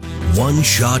One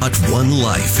Shot, One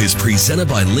Life is presented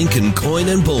by Lincoln Coin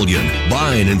and Bullion,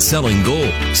 buying and selling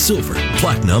gold, silver,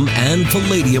 platinum, and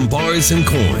palladium bars and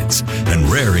coins, and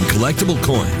rare and collectible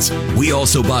coins. We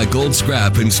also buy gold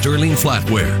scrap and sterling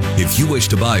flatware. If you wish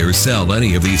to buy or sell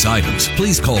any of these items,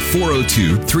 please call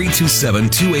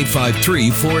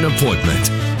 402-327-2853 for an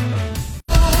appointment.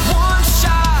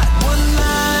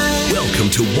 Welcome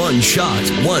to One Shot,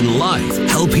 One Life,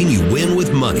 helping you win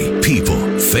with money,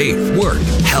 people, faith, work,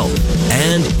 health,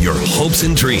 and your hopes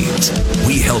and dreams.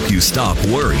 We help you stop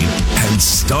worrying and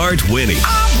start winning.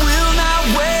 I will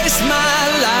not waste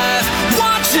my life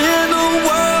watching the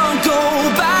world go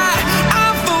by.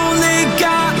 I've only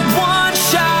got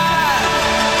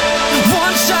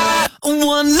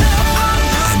one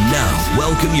life. And now,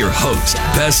 welcome your host,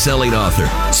 best-selling author,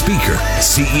 speaker,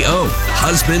 CEO,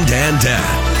 husband, and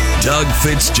dad, Doug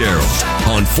Fitzgerald,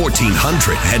 on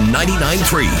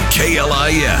 1499.3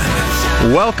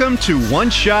 KLIN. Welcome to One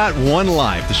Shot, One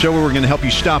Life, the show where we're going to help you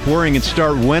stop worrying and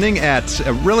start winning at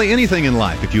really anything in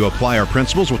life. If you apply our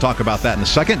principles, we'll talk about that in a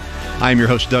second. I'm your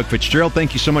host, Doug Fitzgerald.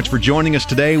 Thank you so much for joining us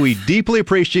today. We deeply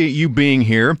appreciate you being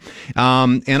here.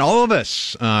 And all of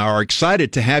us are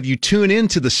excited to have you tune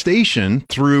into the station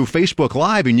through Facebook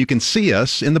Live, and you can see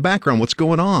us in the background, what's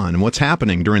going on and what's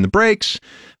happening during the breaks.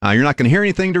 You're not going to hear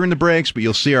anything during the breaks, but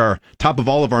you'll see our top of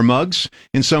all of our mugs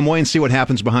in some way and see what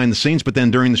happens behind the scenes. But then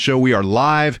during the show, we are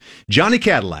live. Johnny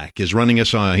Cadillac is running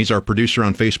us on. He's our producer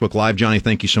on Facebook Live. Johnny,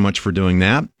 thank you so much for doing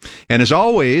that. And as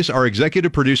always, our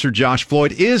executive producer, Josh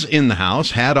Floyd, is in the house,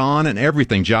 hat on and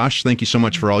everything. Josh, thank you so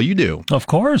much for all you do. Of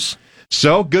course.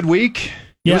 So, good week.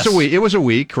 Yes. It was a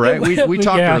week, right? We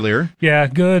talked earlier. Yeah,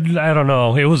 good. I don't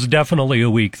know. It was definitely a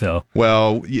week, though.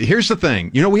 Well, here's the thing.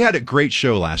 You know, we had a great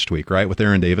show last week, right, with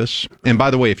Aaron Davis. And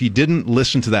by the way, if you didn't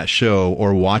listen to that show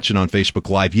or watch it on Facebook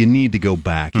Live, you need to go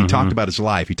back. He talked about his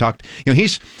life. He talked,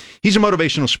 he's a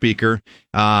motivational speaker,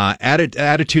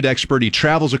 attitude expert. He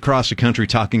travels across the country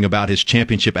talking about his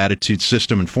championship attitude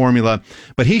system and formula.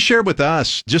 But he shared with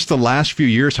us just the last few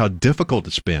years how difficult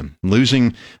it's been.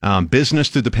 Losing business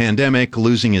through the pandemic,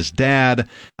 losing his dad,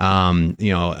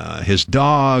 his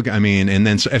dog, and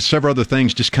then several other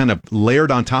things just kind of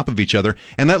layered on top of each other.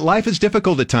 And that life is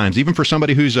difficult at times, even for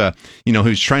somebody who's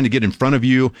trying to get in front of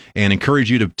you and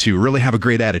encourage you to really have a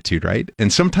great attitude, right?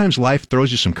 And sometimes life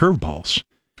throws you some curveballs.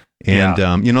 And,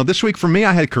 this week for me,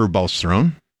 I had curveballs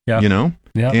thrown, Yeah,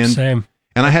 same.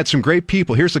 And I had some great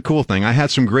people. Here's the cool thing. I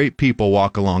had some great people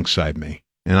walk alongside me,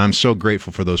 and I'm so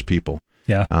grateful for those people.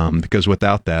 Yeah. Because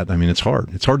without that, it's hard.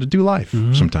 It's hard to do life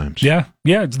sometimes. Yeah.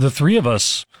 Yeah. The three of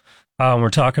us were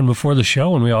talking before the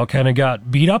show, and we all kind of got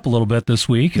beat up a little bit this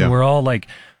week, and we're all like,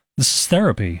 this is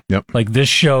therapy. Yep. Like this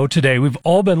show today, we've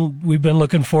been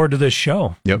looking forward to this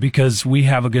show because we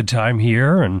have a good time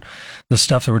here, and the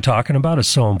stuff that we're talking about is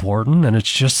so important, and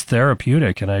it's just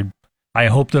therapeutic. And I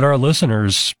hope that our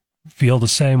listeners feel the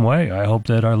same way. I hope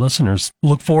that our listeners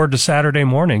look forward to Saturday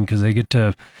morning because they get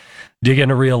to dig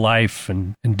into real life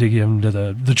and dig into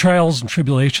the trials and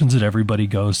tribulations that everybody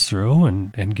goes through,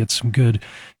 and get some good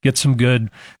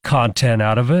content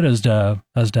out of it as to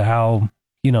how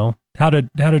how to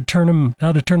turn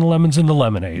the lemons into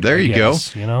lemonade. There you go.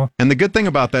 And the good thing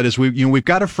about that is we've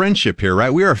got a friendship here,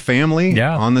 right? We are a family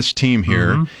on this team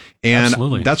here, and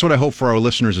Absolutely. That's what I hope for our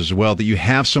listeners as well. That you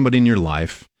have somebody in your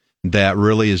life that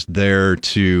really is there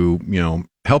to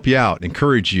help you out,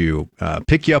 encourage you,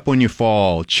 pick you up when you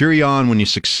fall, cheer you on when you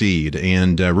succeed,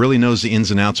 and really knows the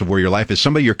ins and outs of where your life is.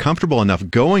 Somebody you're comfortable enough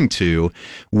going to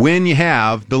when you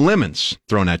have the lemons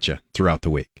thrown at you throughout the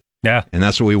week. Yeah, and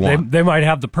that's what we want. They might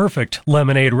have the perfect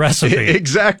lemonade recipe.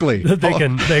 Exactly. That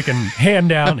they can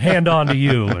hand on to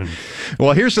you.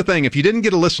 Well, here's the thing. If you didn't get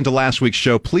to listen to last week's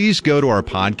show, please go to our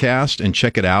podcast and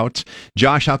check it out.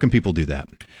 Josh, how can people do that?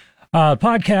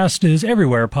 Podcast is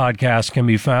everywhere podcasts can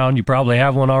be found. You probably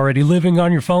have one already living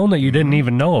on your phone that you didn't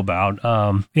even know about.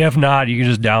 If not, you can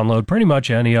just download pretty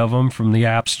much any of them from the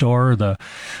App Store, the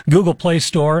Google Play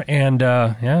Store, and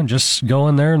just go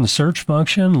in there in the search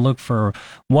function, look for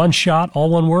One Shot, all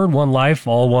one word, One Life,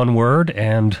 all one word,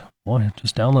 and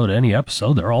just download any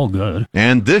episode. They're all good.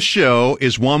 And this show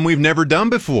is one we've never done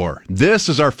before. This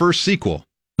is our first sequel.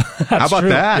 How about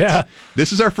that? Yeah.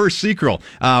 This is our first sequel.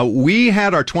 We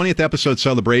had our 20th episode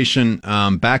celebration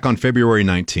back on February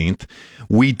 19th.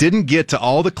 We didn't get to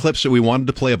all the clips that we wanted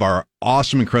to play of our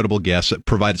awesome, incredible guests that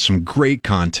provided some great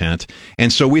content.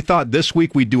 And so we thought this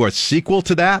week we'd do a sequel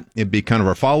to that. It'd be kind of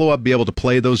our follow-up, be able to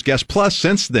play those guests. Plus,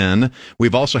 since then,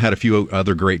 we've also had a few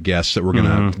other great guests that we're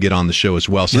going to get on the show as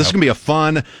well. So this is going to be a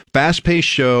fun, fast-paced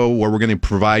show where we're going to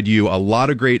provide you a lot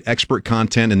of great expert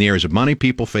content in the areas of money,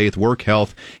 people, faith, work,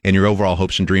 health, and your overall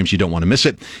hopes and dreams. You don't want to miss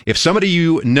it. If somebody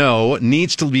you know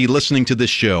needs to be listening to this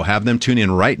show, have them tune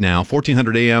in right now,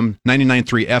 1400 AM,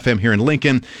 99.3 FM here in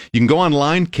Lincoln. You can go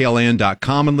online,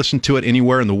 KLIN.com, and listen to it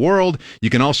anywhere in the world. You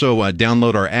can also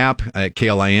download our app at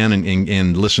KLIN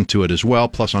and listen to it as well.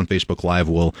 Plus, on Facebook Live,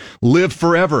 we'll live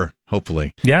forever,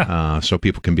 hopefully. Yeah. So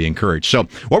people can be encouraged. So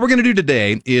what we're going to do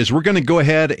today is we're going to go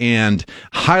ahead and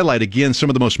highlight again some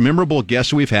of the most memorable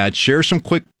guests we've had, share some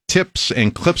quick tips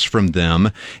and clips from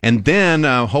them, and then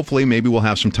hopefully maybe we'll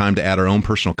have some time to add our own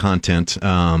personal content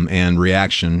and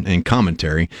reaction and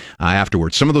commentary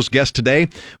afterwards. Some of those guests today: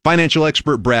 financial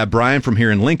expert Brad Bryan from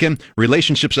here in Lincoln,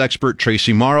 relationships expert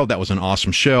Tracy Morrow. That was an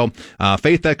awesome show.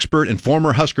 Faith expert and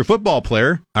former Husker football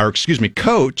player,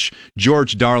 coach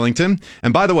George Darlington.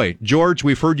 And by the way, George,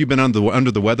 we've heard you've been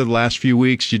under the weather the last few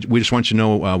weeks. We just want you to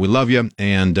know we love you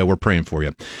and we're praying for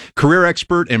you. Career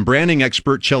expert and branding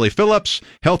expert Shelly Phillips,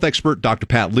 health expert Dr.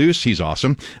 Pat Luce, he's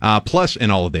awesome. Plus,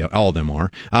 and all of them are.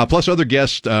 Plus, other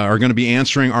guests are going to be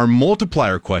answering our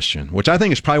multiplier question, which I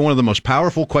think is probably one of the most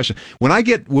powerful questions.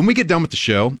 When we get done with the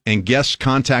show and guests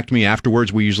contact me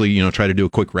afterwards, we usually try to do a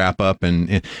quick wrap up,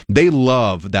 and they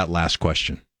love that last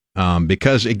question.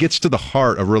 Because it gets to the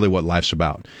heart of really what life's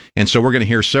about. And so we're going to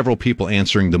hear several people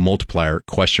answering the multiplier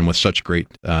question with such great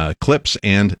clips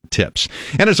and tips.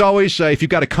 And as always, if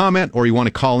you've got a comment or you want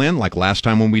to call in, like last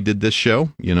time when we did this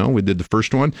show, we did the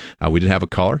first one, we did have a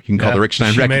caller. You can call the Rick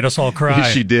Stein. She made us all cry.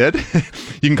 She did.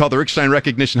 You can call the Rick Stein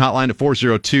Recognition Hotline at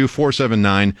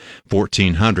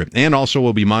 402-479-1400. And also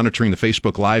we'll be monitoring the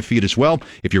Facebook Live feed as well.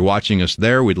 If you're watching us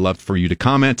there, we'd love for you to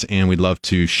comment, and we'd love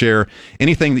to share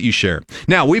anything that you share.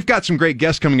 Now, we've got some great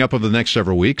guests coming up over the next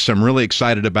several weeks. I'm really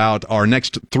excited about our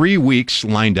next 3 weeks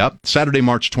lined up. Saturday,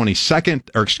 March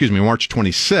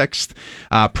 26th,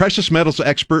 precious metals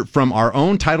expert from our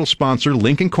own title sponsor,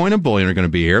 Lincoln Coin and Bullion, are going to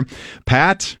be here.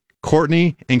 Pat,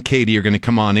 Courtney, and Katie are going to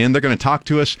come on in. They're going to talk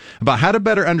to us about how to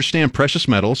better understand precious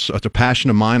metals. It's a passion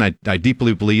of mine. I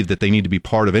deeply believe that they need to be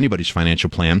part of anybody's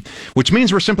financial plan, which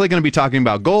means we're simply going to be talking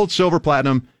about gold, silver,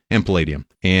 platinum, and palladium.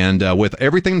 And with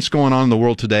everything that's going on in the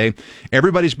world today,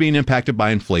 everybody's being impacted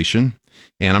by inflation.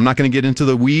 And I'm not going to get into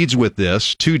the weeds with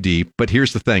this too deep, but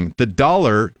here's the thing. The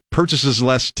dollar purchases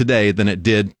less today than it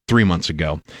did 3 months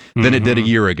ago, than it did a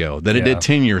year ago, than it did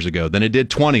 10 years ago, than it did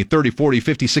 20, 30, 40,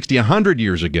 50, 60, 100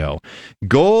 years ago.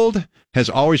 Gold has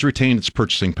always retained its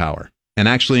purchasing power and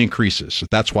actually increases.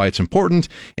 That's why it's important,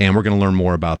 and we're going to learn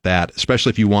more about that,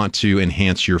 especially if you want to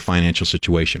enhance your financial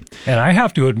situation. And I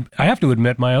have to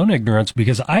admit my own ignorance,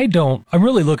 because I'm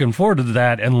really looking forward to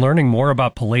that and learning more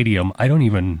about palladium. I don't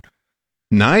even...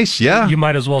 Nice, yeah. You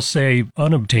might as well say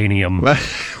unobtainium.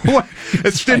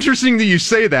 It's interesting that you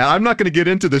say that. I'm not going to get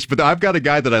into this, but I've got a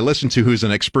guy that I listen to who's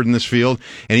an expert in this field,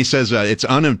 and he says it's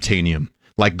unobtainium.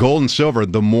 Like gold and silver,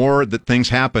 the more that things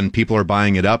happen, people are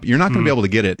buying it up. You're not going to be able to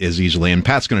get it as easily. And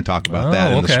Pat's going to talk about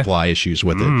that and the supply issues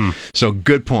with it. So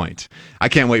good point. I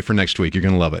can't wait for next week. You're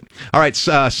going to love it. All right.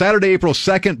 Saturday, April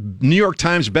 2nd, New York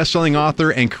Times bestselling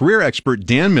author and career expert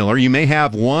Dan Miller. You may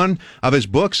have one of his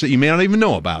books that you may not even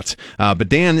know about. But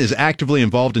Dan is actively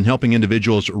involved in helping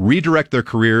individuals redirect their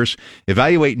careers,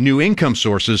 evaluate new income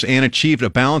sources, and achieve a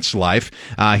balanced life.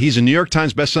 He's a New York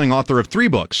Times bestselling author of 3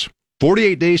 books: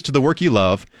 48 Days to the Work You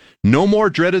Love, No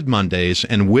More Dreaded Mondays,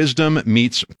 and Wisdom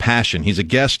Meets Passion. He's a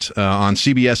guest on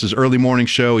CBS's Early Morning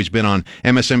Show. He's been on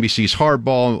MSNBC's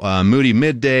Hardball, Moody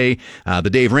Midday, The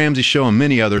Dave Ramsey Show, and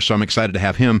many others. So I'm excited to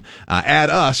have him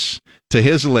add us to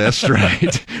his list,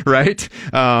 right?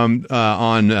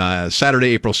 On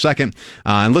Saturday, April 2nd.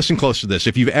 And listen close to this.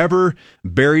 If you've ever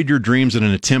buried your dreams in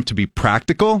an attempt to be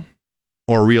practical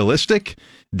or realistic,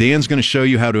 Dan's going to show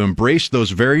you how to embrace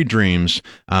those very dreams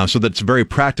so that it's very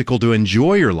practical to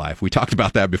enjoy your life. We talked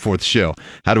about that before the show,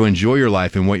 how to enjoy your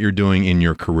life and what you're doing in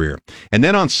your career. And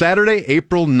then on Saturday,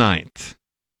 April 9th,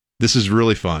 this is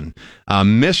really fun.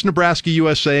 Miss Nebraska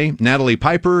USA, Natalie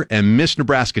Piper, and Miss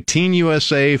Nebraska Teen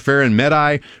USA, Farron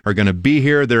Medai, are going to be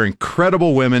here. They're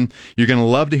incredible women. You're going to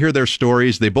love to hear their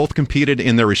stories. They both competed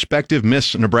in their respective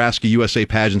Miss Nebraska USA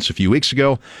pageants a few weeks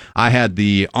ago. I had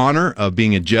the honor of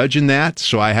being a judge in that,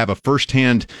 so I have a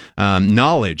firsthand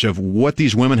knowledge of what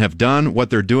these women have done,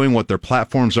 what they're doing, what their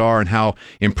platforms are, and how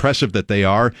impressive that they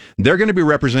are. They're going to be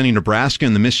representing Nebraska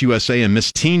in the Miss USA and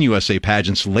Miss Teen USA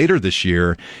pageants later this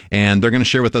year, and they're going to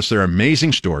share with us their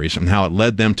amazing stories and how it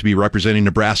led them to be representing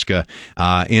Nebraska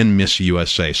in Miss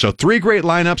USA. So 3 great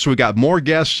lineups. We've got more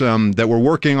guests that we're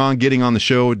working on getting on the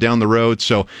show down the road.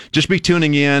 So just be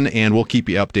tuning in, and we'll keep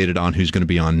you updated on who's going to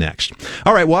be on next.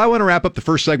 All right, well, I want to wrap up the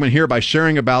first segment here by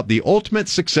sharing about the Ultimate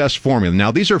Success Formula.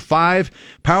 Now, these are 5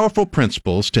 powerful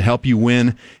principles to help you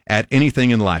win at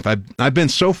anything in life. I've been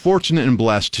so fortunate and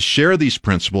blessed to share these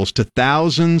principles to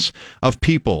thousands of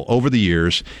people over the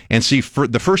years and see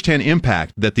the firsthand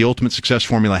impact that the Ultimate Success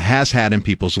Formula has had in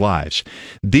people's lives.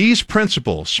 These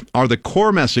principles are the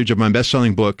core message of my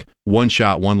best-selling book, One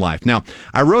Shot, One Life. Now,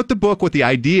 I wrote the book with the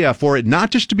idea for it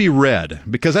not just to be read,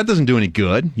 because that doesn't do any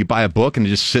good. You buy a book and it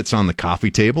just sits on the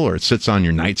coffee table or it sits on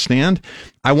your nightstand.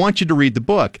 I want you to read the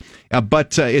book,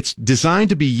 but it's designed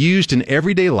to be used in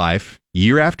everyday life,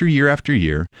 year after year after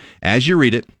year. As you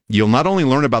read it, you'll not only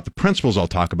learn about the principles I'll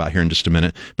talk about here in just a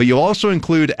minute, but you'll also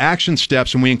include action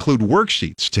steps, and we include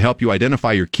worksheets to help you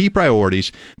identify your key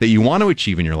priorities that you want to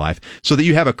achieve in your life so that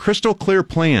you have a crystal clear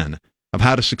plan of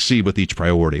how to succeed with each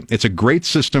priority. It's a great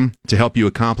system to help you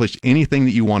accomplish anything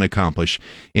that you want to accomplish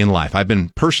in life. I've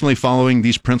been personally following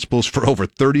these principles for over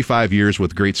 35 years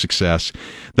with great success.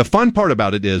 The fun part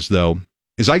about it is, though,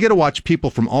 is I get to watch people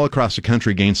from all across the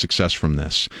country gain success from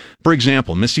this. For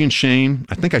example, Missy and Shane,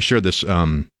 I think I shared this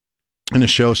in a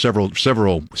show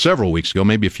several weeks ago,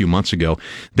 maybe a few months ago.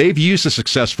 They've used the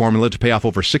success formula to pay off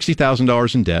over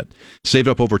 $60,000 in debt, saved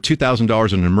up over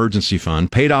 $2,000 in an emergency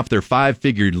fund, paid off their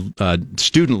 5-figure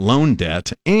student loan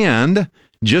debt, and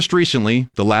just recently,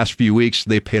 the last few weeks,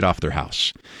 they paid off their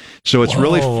house. So it's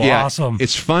really awesome.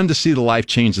 It's fun to see the life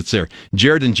change that's there.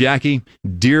 Jared and Jackie,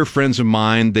 dear friends of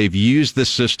mine, they've used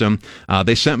this system.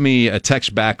 They sent me a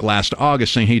text back last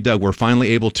August saying, hey, Doug, we're finally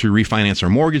able to refinance our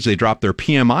mortgage. They dropped their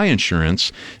PMI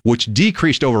insurance, which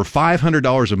decreased over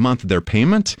 $500 a month of their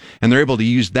payment, and they're able to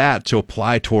use that to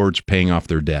apply towards paying off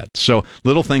their debt. So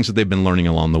little things that they've been learning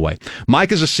along the way.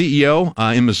 Mike is a CEO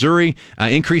in Missouri,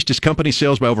 increased his company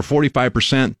sales by over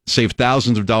 45%, saved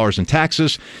thousands of dollars in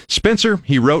taxes. Spencer,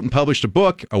 he wrote and published a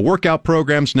book, a workout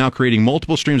program's now creating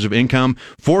multiple streams of income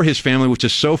for his family, which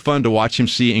is so fun to watch him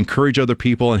see encourage other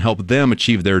people and help them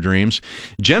achieve their dreams.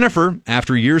 Jennifer,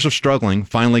 after years of struggling,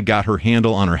 finally got her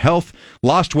handle on her health,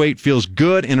 lost weight, feels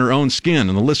good in her own skin,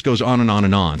 and the list goes on and on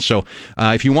and on. So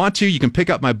if you want to, you can pick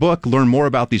up my book, learn more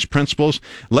about these principles.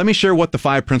 Let me share what the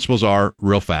 5 principles are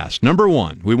real fast. Number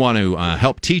 1, we want to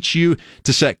help teach you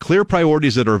to set clear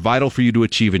priorities that are vital for you to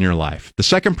achieve in your life. The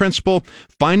second principle,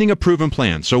 finding a proven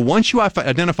plan. So once you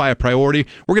identify a priority,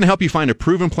 we're going to help you find a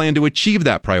proven plan to achieve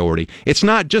that priority. It's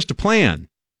not just a plan.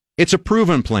 It's a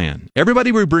proven plan.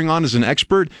 Everybody we bring on as an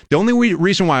expert, the only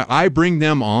reason why I bring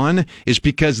them on is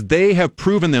because they have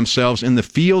proven themselves in the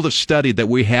field of study that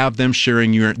we have them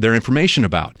sharing their information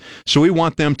about. So we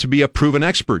want them to be a proven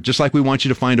expert, just like we want you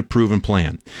to find a proven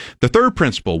plan. The third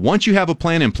principle, once you have a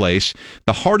plan in place,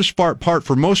 the hardest part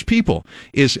for most people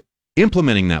is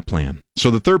implementing that plan. So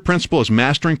the third principle is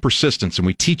mastering persistence, and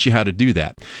we teach you how to do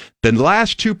that. The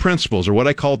last 2 principles are what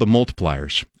I call the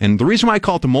multipliers. And the reason why I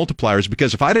call it the multipliers is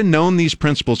because if I'd have known these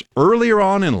principles earlier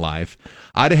on in life,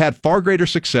 I'd have had far greater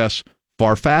success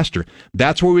far faster.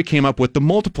 That's where we came up with the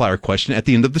multiplier question at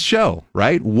the end of the show,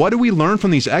 right? What do we learn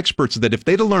from these experts that if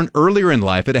they'd have learned earlier in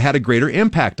life, it had a greater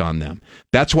impact on them?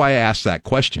 That's why I asked that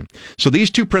question. So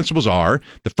these 2 principles are,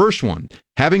 the first one,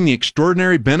 having the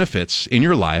extraordinary benefits in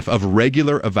your life of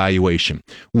regular evaluation.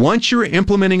 Once you're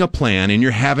implementing a plan and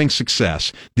you're having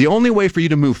success, the only way for you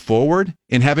to move forward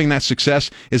in having that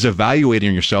success is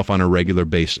evaluating yourself on a regular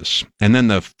basis. And then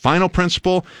the final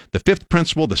principle, the 5th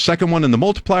principle, the second one in the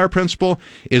multiplier principle,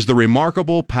 is the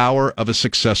remarkable power of a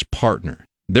success partner.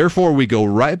 Therefore, we go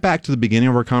right back to the beginning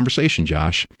of our conversation,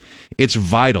 Josh. It's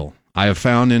vital, I have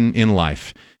found in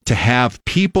life, to have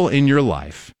people in your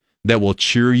life that will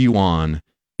cheer you on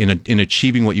in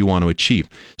achieving what you want to achieve.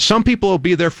 Some people will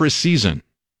be there for a season,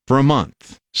 for a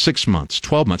month, 6 months,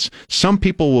 12 months. Some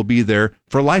people will be there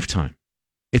for a lifetime.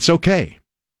 It's okay.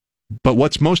 But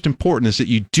what's most important is that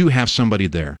you do have somebody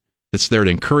there that's there to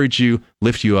encourage you,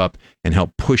 lift you up, and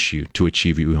help push you to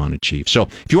achieve what you want to achieve. So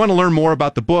if you want to learn more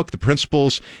about the book, the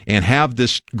principles, and have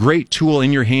this great tool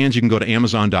in your hands, you can go to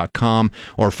Amazon.com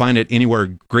or find it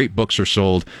anywhere great books are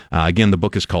sold. Again, the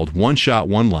book is called One Shot,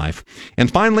 One Life. And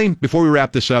finally, before we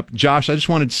wrap this up, Josh, I just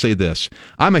wanted to say this.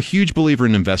 I'm a huge believer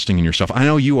in investing in yourself. I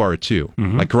know you are too.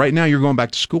 Mm-hmm. Like right now, you're going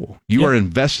back to school. You are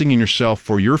investing in yourself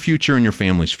for your future and your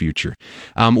family's future.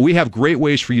 We have great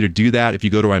ways for you to do that. If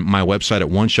you go to my website at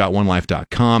oneshot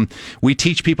onelife.com. We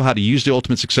teach people how to use the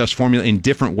Ultimate Success Formula in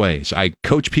different ways. I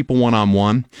coach people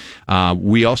one-on-one.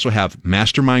 We also have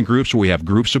mastermind groups where we have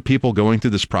groups of people going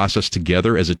through this process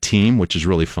together as a team, which is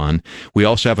really fun. We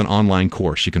also have an online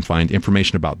course. You can find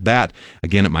information about that,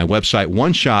 again, at my website,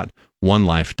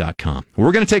 OneShotOneLife.com.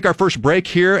 We're going to take our first break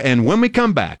here, and when we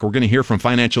come back, we're going to hear from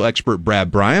financial expert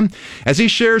Brad Bryan as he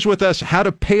shares with us how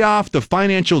to pay off the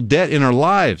financial debt in our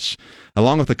lives,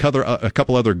 along with a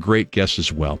couple other great guests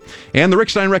as well. And the Rick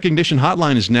Stein Recognition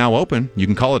Hotline is now open. You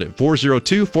can call it at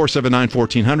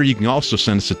 402-479-1400. You can also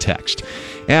send us a text.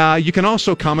 You can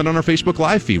also comment on our Facebook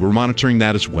Live feed. We're monitoring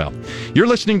that as well. You're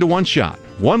listening to One Shot,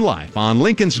 One Life on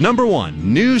Lincoln's #1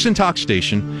 news and talk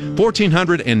station,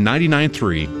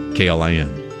 1499.3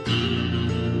 KLIN.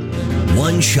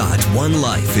 One Shot, One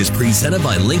Life is presented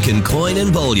by Lincoln Coin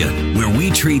and Bullion, where we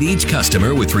treat each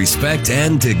customer with respect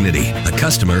and dignity. A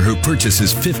customer who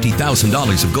purchases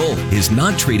 $50,000 of gold is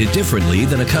not treated differently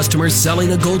than a customer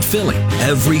selling a gold filling.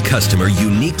 Every customer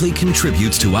uniquely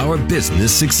contributes to our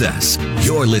business success.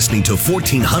 You're listening to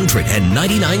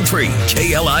 1499.3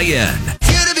 KLIN.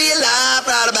 Here to be alive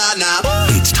right about now.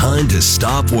 It's time to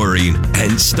stop worrying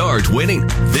and start winning.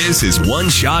 This is One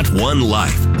Shot, One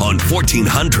Life on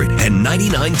 1499.3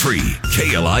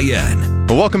 KLIN.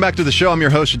 Well, welcome back to the show. I'm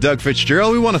your host, Doug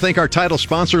Fitzgerald. We want to thank our title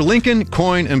sponsor, Lincoln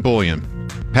Coin and Bullion.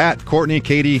 Pat, Courtney,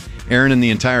 Katie, Aaron, and the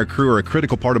entire crew are a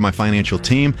critical part of my financial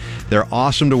team. They're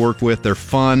awesome to work with. They're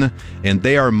fun, and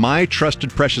they are my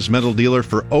trusted precious metal dealer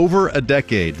for over a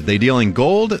decade. They deal in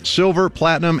gold, silver,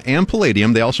 platinum, and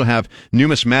palladium. They also have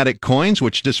numismatic coins,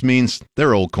 which just means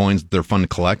they're old coins. They're fun to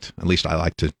collect. At least I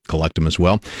like to collect them as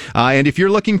well. And if you're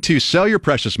looking to sell your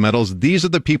precious metals, these are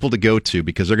the people to go to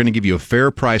because they're going to give you a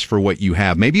fair price for what you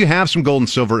have. Maybe you have some gold and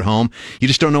silver at home. You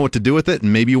just don't know what to do with it,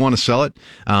 and maybe you want to sell it.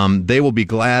 They will be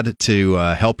glad to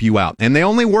help you out. And they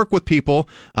only work with people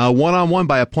one-on-one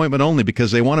by appointment only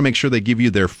because they want to make sure they give you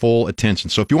their full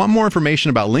attention. So if you want more information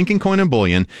about Lincoln Coin and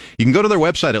Bullion, you can go to their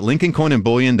website at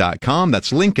LincolnCoinandBullion.com.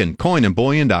 That's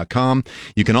LincolnCoinandBullion.com.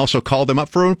 You can also call them up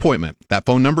for an appointment. That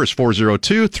phone number is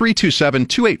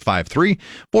 402-327-2853,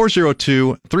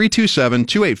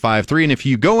 402-327-2853. And if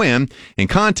you go in and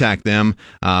contact them,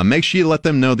 make sure you let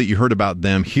them know that you heard about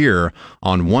them here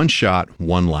on One Shot,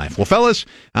 One Life. Well, fellas,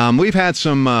 we've had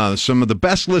some of the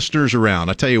best listeners around.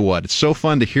 I tell you what, it's so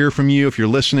fun to hear from you if you're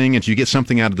listening and if you get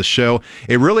something out of the show.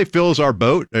 It really fills our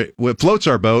boat. It floats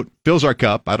our boat, fills our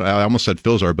cup. I almost said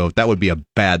fills our boat. That would be a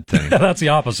bad thing. That's the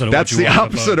opposite of That's what you want.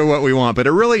 That's the opposite of what we want. But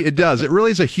it does. It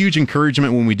really is a huge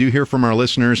encouragement when we do hear from our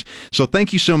listeners. So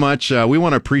thank you so much. We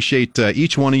want to appreciate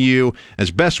each one of you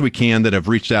as best we can that have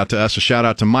reached out to us. A shout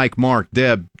out to Mike, Mark,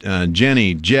 Deb,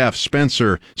 Jenny, Jeff,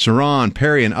 Spencer, Saran,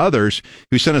 Perry, and others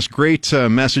who sent us great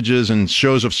messages and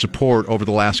shows of support over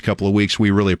the last couple of weeks.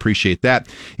 We really appreciate that.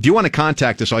 If you want to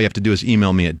contact us, all you have to do is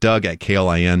email me at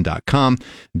doug@klin.com,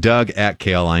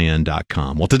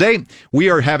 doug@klin.com. Well, today we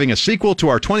are having a sequel to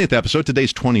our 20th episode.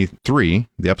 Today's 23,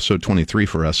 the episode 23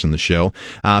 for us in the show.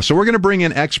 So we're going to bring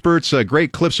in experts,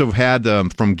 great clips we've had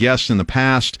from guests in the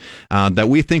past that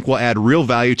we think will add real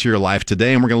value to your life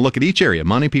today. And we're going to look at each area: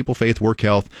 money, people, faith, work,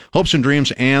 health, hopes and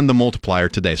dreams, and the multiplier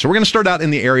today. So we're going to start out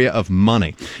in the area of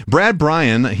money. Brad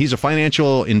Bryan, he's a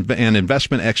financial and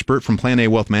investment expert from Plan A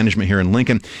Wealth Management here in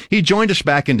Lincoln. He joined us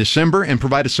back in December and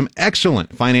provided some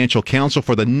excellent financial counsel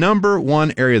for the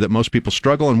 #1 area that most people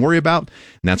struggle and worry about,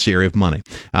 and that's the area of money.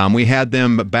 We had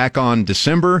them back on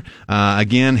December.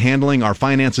 Again, handling our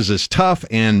finances is tough,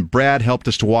 and Brad helped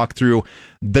us to walk through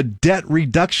the debt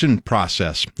reduction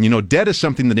process. You know, debt is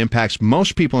something that impacts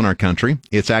most people in our country.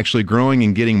 It's actually growing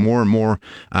and getting more and more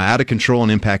out of control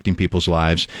and impacting people's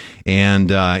lives.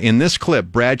 And in this clip,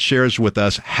 Brad shares with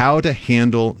us how to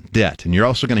handle debt. And you're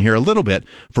also going to hear a little bit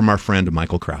from our friend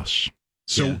Michael Kraus.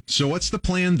 So what's the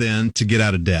plan then to get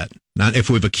out of debt? Now, if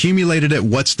we've accumulated it,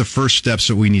 what's the first steps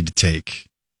that we need to take?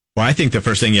 Well, I think the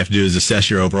first thing you have to do is assess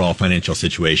your overall financial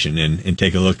situation and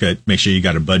take a look at, make sure you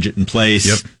got a budget in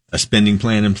place, a spending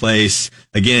plan in place.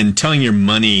 Again, telling your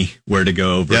money where to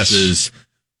go versus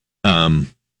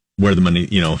where the money,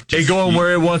 going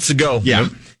where it wants to go. Yeah.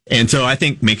 Yep. And so I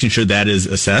think making sure that is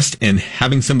assessed and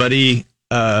having somebody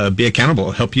be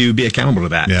accountable, help you be accountable to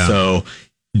that. Yeah. So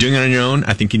doing it on your own,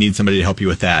 I think you need somebody to help you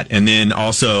with that. And then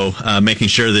also making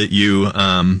sure that you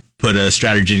put a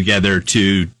strategy together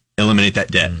to eliminate that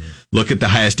debt. Look at the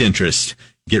highest interest.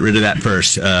 Get rid of that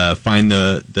first. Find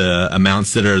the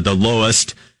amounts that are the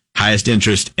lowest, highest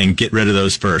interest, and get rid of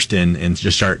those first and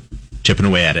just start chipping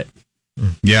away at it.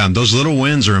 Yeah, those little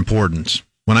wins are important.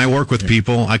 When I work with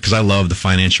people, because I love the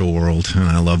financial world and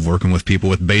I love working with people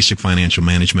with basic financial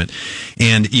management,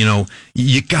 and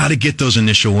you got to get those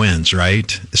initial wins,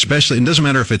 right? Especially, it doesn't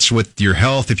matter if it's with your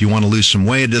health, if you want to lose some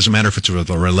weight, it doesn't matter if it's with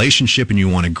a relationship and you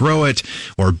want to grow it,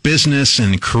 or business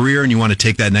and career and you want to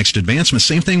take that next advancement.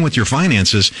 Same thing with your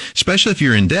finances, especially if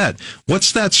you're in debt.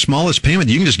 What's that smallest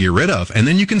payment you can just get rid of? And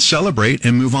then you can celebrate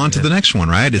and move on to the next one,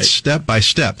 right? It's step by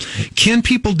step. Can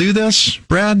people do this,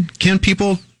 Brad? Can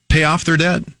people pay off their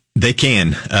debt? They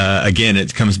can. Again,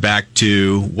 it comes back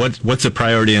to what's a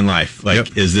priority in life.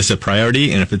 Is this a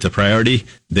priority? And if it's a priority,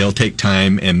 they'll take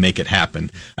time and make it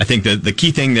happen. I think that the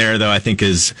key thing there, though,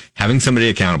 is having somebody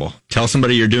accountable. Tell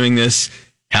somebody you're doing this.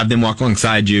 Have them walk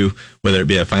alongside you, whether it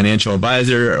be a financial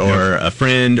advisor or a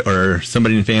friend or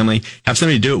somebody in the family. Have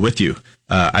somebody do it with you.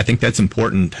 I think that's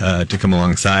important to come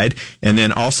alongside. And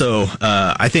then also,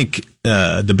 I think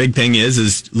the big thing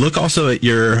is look also at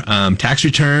your tax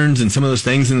returns and some of those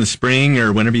things in the spring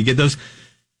or whenever you get those.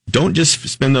 Don't just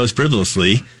spend those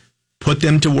frivolously. Put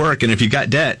them to work. And if you got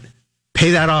debt,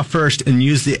 pay that off first and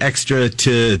use the extra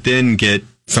to then get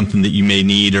something that you may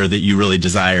need or that you really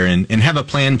desire, and have a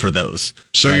plan for those.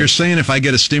 So You're saying if I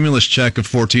get a stimulus check of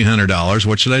 $1,400,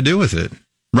 what should I do with it?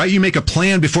 Right? You make a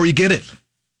plan before you get it.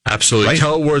 Absolutely. Right?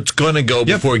 Tell it where it's going to go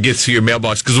before it gets to your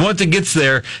mailbox. Because once it gets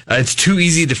there, it's too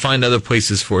easy to find other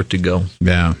places for it to go.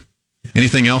 Yeah.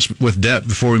 Anything else with debt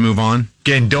before we move on?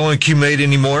 Again, don't accumulate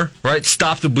anymore, right?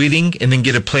 Stop the bleeding and then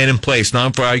get a plan in place.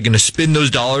 Not for how you're going to spend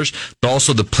those dollars, but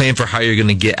also the plan for how you're going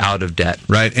to get out of debt.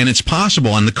 Right. And it's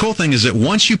possible. And the cool thing is that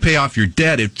once you pay off your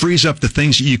debt, it frees up the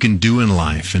things that you can do in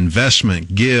life.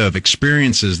 Investment, give,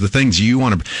 experiences, the things you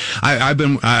want to. I've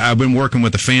been working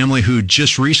with a family who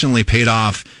just recently paid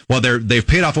off. Well, they've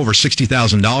paid off over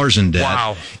 $60,000 in debt.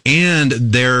 Wow. And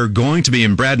they're going to be,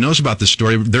 and Brad knows about this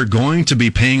story, they're going to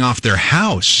be paying off their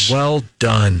house. Well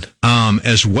done.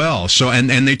 As well. So, and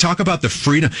they talk about the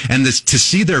freedom and this, to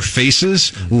see their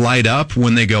faces light up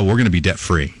when they go, we're going to be debt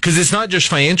free. Because it's not just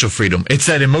financial freedom, it's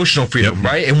that emotional freedom,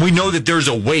 right? And we know that there's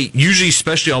a weight, usually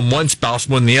especially on one spouse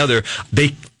more than the other. They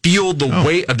feel the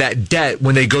weight of that debt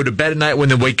when they go to bed at night, when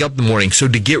they wake up in the morning. So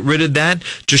to get rid of that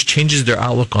just changes their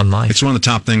outlook on life. It's one of the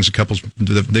top things couples,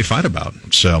 they fight about.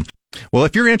 So, well,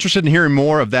 if you're interested in hearing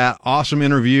more of that awesome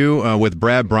interview with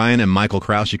Brad Bryan and Michael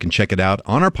Krause, you can check it out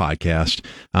on our podcast.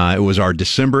 It was our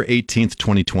December 18th,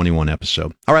 2021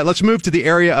 episode. All right, let's move to the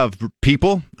area of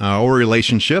people or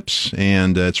relationships,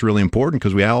 and it's really important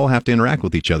because we all have to interact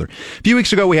with each other. A few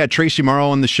weeks ago, we had Tracy Morrow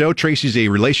on the show. Tracy's a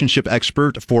relationship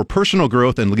expert for personal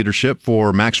growth and leadership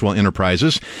for Maxwell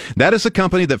Enterprises. That is a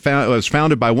company that was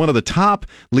founded by one of the top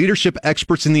leadership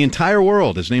experts in the entire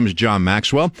world. His name is John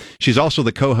Maxwell. She's also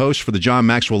the co-host for the John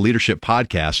Maxwell Leadership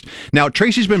Podcast. Now,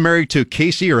 Tracy's been married to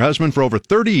Casey, her husband, for over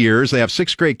 30 years. They have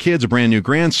 6 great kids, a brand new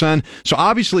grandson. So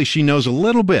obviously she knows a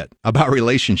little bit about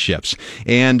relationships.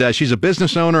 And she's a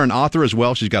business owner and author as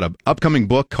well. She's got an upcoming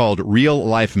book called Real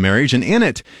Life Marriage. And in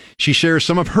it, she shares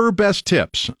some of her best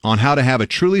tips on how to have a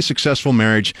truly successful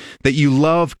marriage that you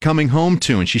love coming home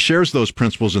to. And she shares those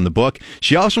principles in the book.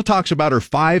 She also talks about her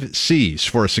 5 C's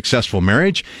for a successful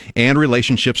marriage and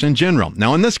relationships in general.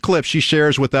 Now, in this clip, she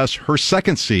shares with us her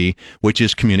second C, which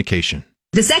is communication.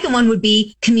 The second one would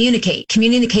be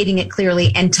communicating it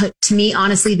clearly. And to me,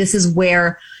 honestly, this is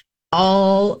where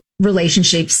all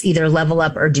relationships either level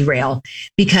up or derail,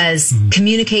 because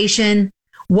communication,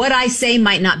 what I say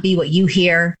might not be what you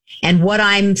hear, and what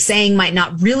I'm saying might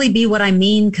not really be what I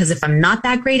mean. Because if I'm not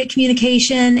that great at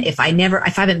communication, if I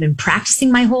haven't been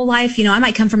practicing my whole life, I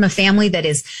might come from a family that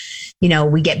is,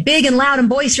 we get big and loud and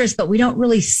boisterous, but we don't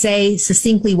really say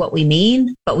succinctly what we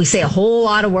mean, but we say a whole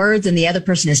lot of words and the other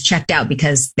person is checked out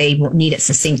because they need it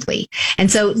succinctly. And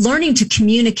so learning to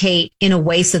communicate in a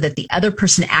way so that the other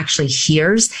person actually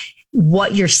hears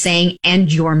what you're saying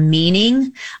and your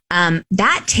meaning,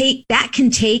 that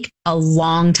can take a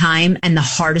long time and the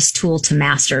hardest tool to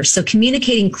master. So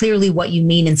communicating clearly what you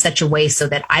mean in such a way so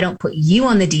that I don't put you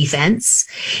on the defense,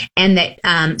 and that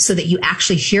so that you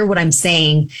actually hear what I'm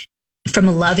saying from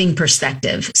a loving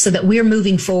perspective, so that we're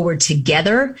moving forward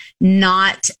together,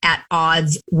 not at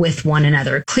odds with one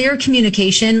another. Clear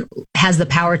communication has the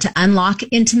power to unlock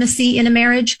intimacy in a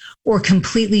marriage or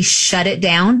completely shut it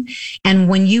down. And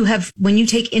when you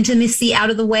take intimacy out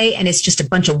of the way and it's just a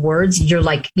bunch of words, you're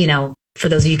like, for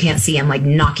those of you who can't see, I'm like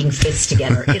knocking fists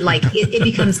together. It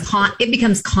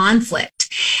becomes conflict.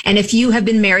 And if you have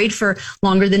been married for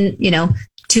longer than,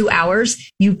 2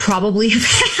 hours, you probably have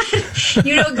had,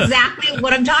 you know exactly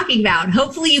what I'm talking about.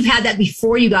 Hopefully you've had that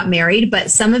before you got married,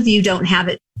 but some of you don't have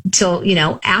it till,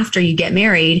 after you get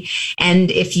married. And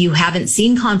if you haven't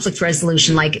seen conflict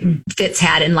resolution like Fitz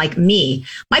had and like me,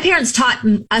 my parents taught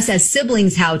us as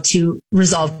siblings how to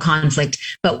resolve conflict,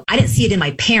 but I didn't see it in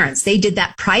my parents. They did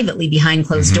that privately behind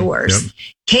closed doors. Yep.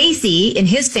 Casey, in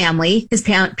his family, his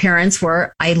parents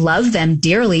were, I love them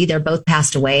dearly. They're both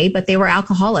passed away, but they were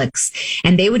alcoholics,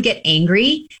 and they would get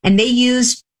angry, and they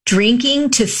used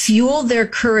drinking to fuel their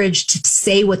courage to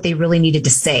say what they really needed to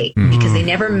say, because they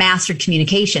never mastered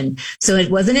communication. So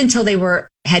it wasn't until they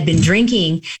had been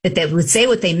drinking that they would say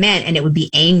what they meant, and it would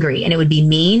be angry, and it would be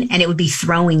mean, and it would be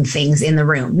throwing things in the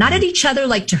room, not at each other,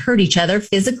 like to hurt each other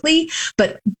physically,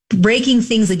 but breaking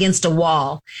things against a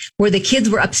wall, where the kids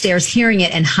were upstairs hearing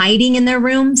it and hiding in their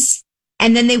rooms.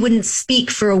 And then they wouldn't speak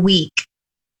for a week.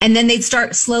 And then they'd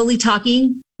start slowly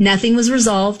talking. Nothing was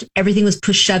resolved. Everything was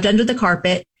shoved under the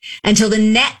carpet until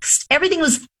everything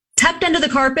was tucked under the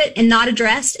carpet and not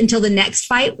addressed until the next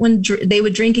fight, when they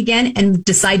would drink again and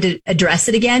decide to address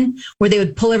it again, where they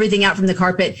would pull everything out from the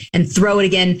carpet and throw it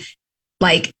again,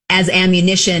 like as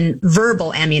ammunition,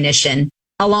 verbal ammunition,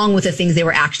 along with the things they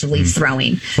were actively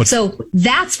throwing. So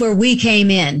that's where we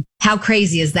came in. How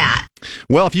crazy is that?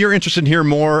 Well, if you're interested in hearing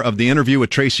more of the interview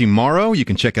with Tracy Morrow, you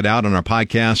can check it out on our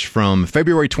podcast from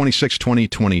February 26,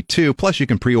 2022. Plus, you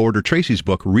can pre-order Tracy's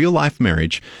book, Real Life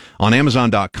Marriage, on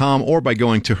Amazon.com or by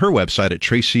going to her website at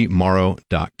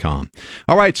tracymorrow.com.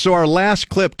 All right, so our last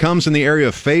clip comes in the area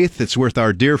of faith. It's with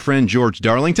our dear friend George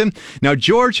Darlington. Now,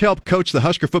 George helped coach the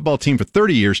Husker football team for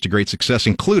 30 years to great success,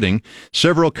 including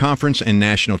several conference and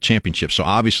national championships. So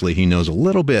obviously, he knows a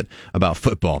little bit about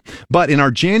football. But in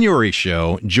our January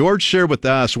show, George shared with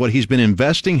us what he's been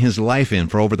investing his life in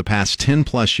for over the past 10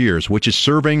 plus years, which is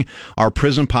serving our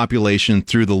prison population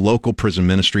through the local prison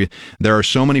ministry. There are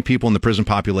so many people in the prison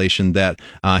population that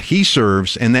he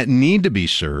serves and that need to be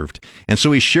served. And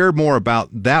so he shared more about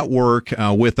that work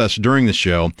with us during the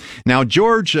show. Now,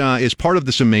 George is part of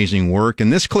this amazing work. In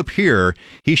this clip here,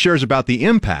 he shares about the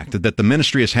impact that the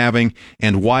ministry is having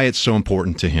and why it's so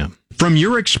important to him. From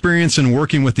your experience in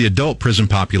working with the adult prison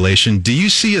population, do you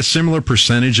see a similar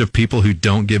percentage of people who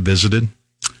don't get visited?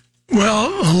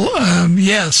 Well,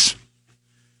 yes.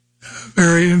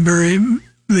 Very, very.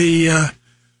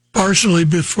 Partially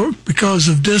because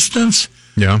of distance,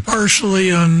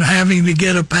 partially on having to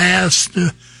get a pass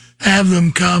to have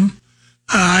them come.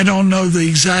 I don't know the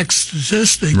exact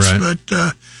statistics,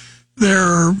 but there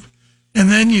are, and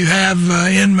then you have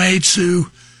inmates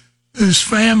whose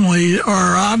family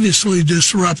are obviously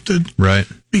disrupted,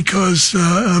 because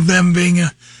of them being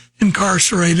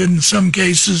incarcerated. In some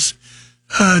cases,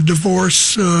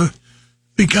 divorce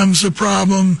becomes a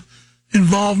problem.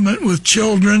 Involvement with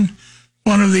children.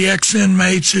 One of the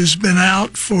ex-inmates who's been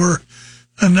out for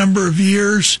a number of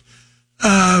years,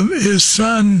 his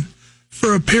son,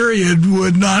 for a period,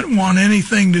 would not want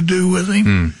anything to do with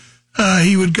him.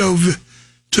 He would go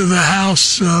to the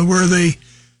house where they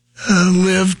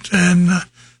lived, and the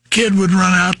kid would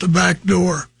run out the back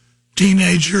door,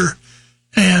 teenager.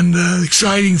 And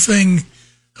exciting thing,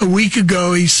 a week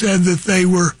ago, he said that they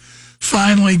were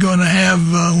finally going to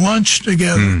have lunch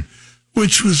together,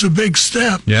 which was a big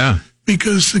step. Yeah.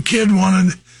 Because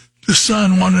the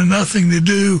son wanted nothing to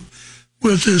do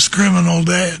with his criminal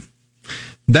dad.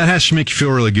 That has to make you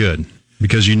feel really good,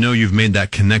 because you know you've made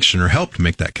that connection or helped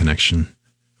make that connection.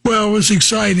 Well, it was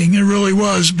exciting. It really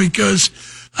was, because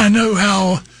I know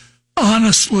how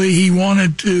honestly he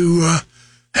wanted to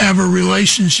have a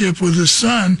relationship with his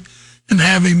son and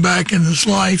have him back in his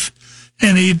life,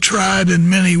 and he'd tried in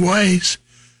many ways.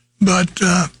 But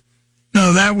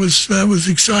no, that was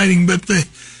exciting. But the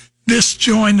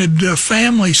disjointed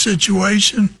family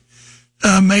situation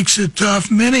makes it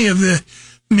tough. Many of the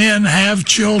men have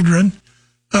children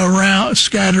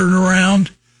scattered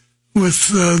around with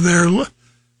their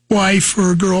wife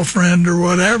or girlfriend or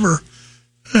whatever.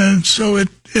 And so it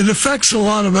affects a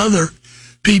lot of other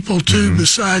people too,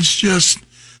 besides just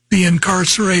the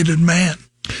incarcerated man.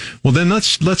 Well, then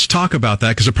let's talk about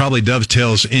that, because it probably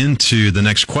dovetails into the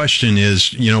next question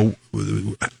is,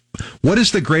 what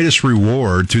is the greatest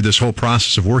reward through this whole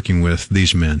process of working with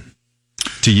these men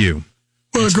to you?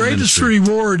 Well, the greatest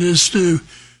reward is to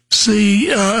see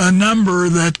a number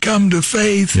that come to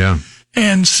faith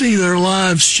and see their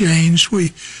lives change.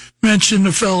 We mentioned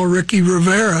the fellow Ricky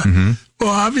Rivera. Well,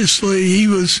 obviously he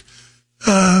was,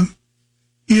 a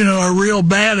real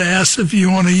badass, if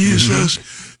you want to use those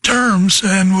terms,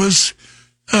 and was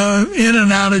in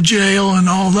and out of jail and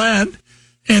all that.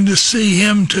 And to see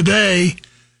him today,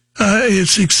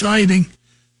 it's exciting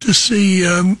to see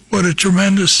what a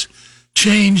tremendous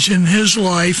change in his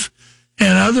life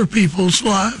and other people's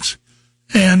lives.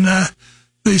 And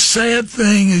the sad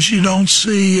thing is you don't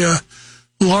see a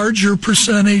larger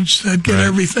percentage that get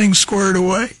everything squared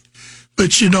away,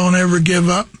 but you don't ever give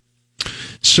up.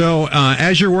 So,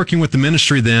 as you're working with the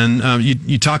ministry, then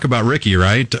you talk about Ricky,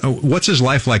 right? What's his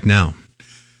life like now?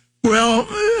 Well,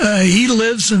 he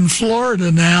lives in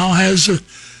Florida now, has a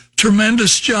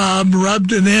tremendous job,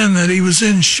 rubbed it in that he was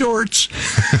in shorts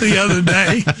the other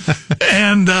day.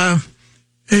 And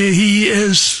he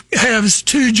has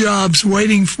 2 jobs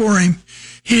waiting for him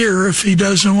here if he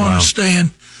doesn't want to stay in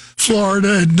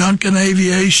Florida at Duncan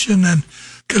Aviation, and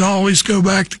can always go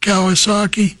back to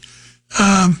Kawasaki.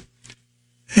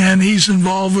 And he's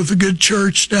involved with a good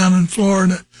church down in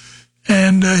Florida.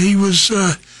 And he was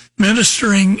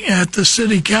ministering at the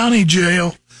city county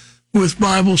jail with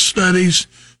Bible studies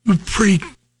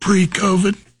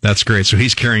pre-COVID. That's great. So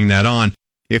he's carrying that on.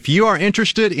 If you are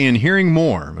interested in hearing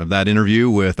more of that interview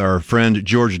with our friend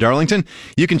George Darlington,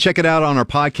 you can check it out on our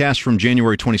podcast from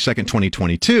January 22nd,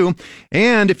 2022.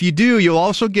 And if you do, you'll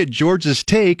also get George's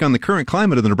take on the current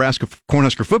climate of the Nebraska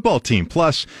Cornhusker football team,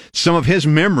 plus some of his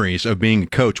memories of being a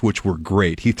coach, which were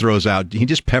great. He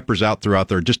just peppers out throughout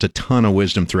there just a ton of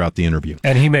wisdom throughout the interview.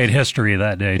 And he made history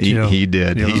that day, too. He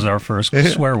did. It was our first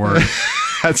swear word.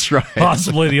 That's right.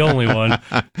 Possibly the only one,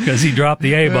 because he dropped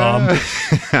the A-bomb.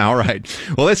 All right.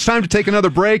 Well, it's time to take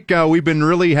another break. We've been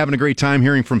really having a great time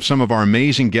hearing from some of our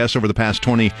amazing guests over the past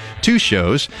 22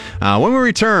 shows. When we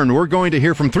return, we're going to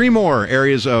hear from 3 more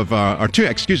areas of,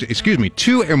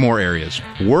 two or more areas,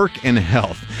 work and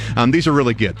health. These are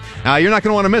really good. You're not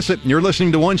going to want to miss it. You're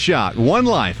listening to One Shot, One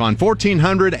Life on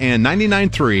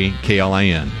 1499.3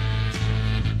 KLIN.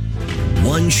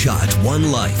 One Shot,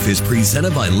 One Life is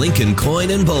presented by Lincoln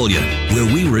Coin and Bullion,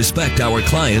 where we respect our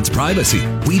clients' privacy.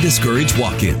 We discourage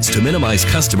walk-ins to minimize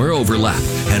customer overlap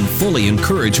and fully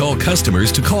encourage all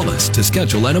customers to call us to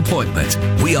schedule an appointment.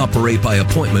 We operate by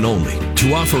appointment only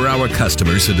to offer our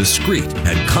customers a discreet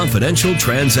and confidential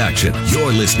transaction.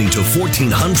 You're listening to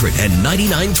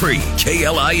 1499.3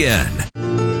 KLIN.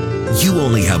 You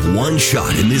only have one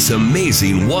shot in this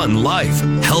amazing one life,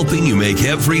 helping you make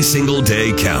every single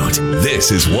day count.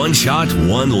 This is One Shot,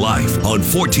 One Life on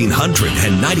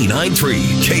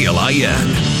 1499.3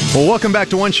 KLIN. Well, welcome back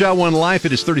to One Shot, One Life.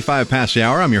 It is 35 past the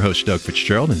hour. I'm your host, Doug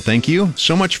Fitzgerald, and thank you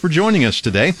so much for joining us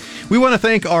today. We want to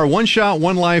thank our One Shot,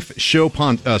 One Life show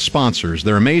sponsors.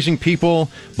 They're amazing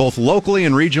people, both locally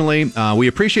and regionally. We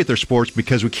appreciate their support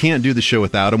because we can't do the show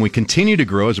without them. We continue to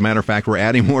grow. As a matter of fact, we're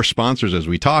adding more sponsors as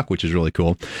we talk, which is really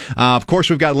cool. Of course,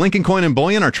 we've got Lincoln Coin and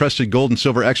Bullion, our trusted gold and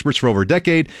silver experts for over a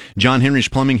decade. John Henry's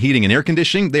Plumbing, Heating, and Air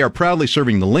Conditioning. They are proudly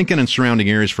serving the Lincoln and surrounding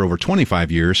areas for over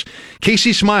 25 years.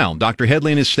 KC Smile, Dr.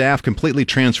 Headley and his staff completely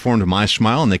transformed my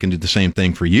smile, and they can do the same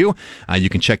thing for you. You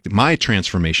can check my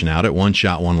transformation out at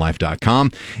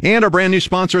oneshotonelife.com. And our brand new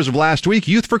sponsor as of last week,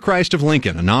 Youth for Christ of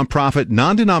Lincoln, a nonprofit,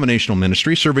 non-denominational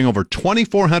ministry serving over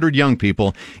 2,400 young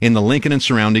people in the Lincoln and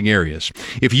surrounding areas.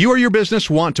 If you or your business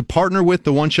want to partner with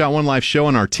the One Shot, One Life show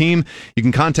and our team, you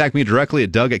can contact me directly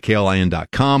at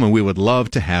doug@klin.com, and we would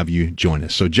love to have you join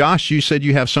us. So, Josh, you said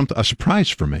you have a surprise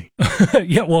for me.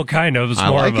 Yeah, well, kind of. It's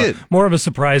more of a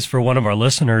surprise for one of our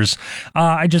listeners.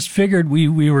 I just figured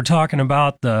we were talking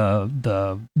about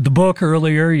the book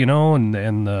earlier, you know,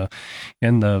 and the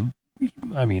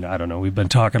I mean, I don't know. We've been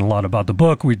talking a lot about the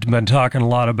book. We've been talking a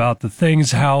lot about the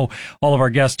things, how all of our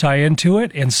guests tie into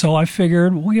it. And so I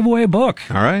figured we'll give away a book.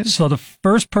 All right. So the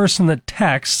first person that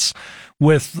texts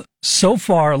with, so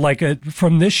far,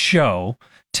 from this show,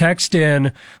 text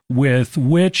in with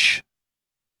which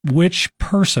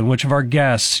of our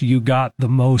guests you got the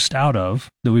most out of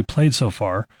that we played so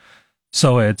far.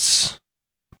 So it's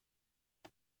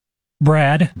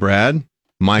Brad,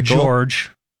 Michael,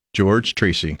 George,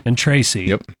 Tracy. And Tracy.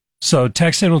 Yep. So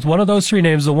text in with one of those 3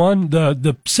 names,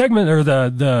 the segment or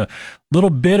the little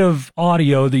bit of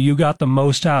audio that you got the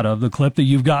most out of, the clip that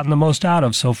you've gotten the most out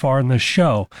of so far in this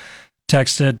show.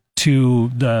 Text it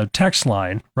to the text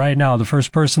line right now. The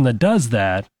first person that does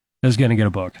that is going to get a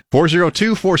book.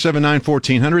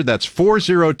 402-479-1400. That's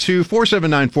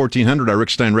 402-479-1400, our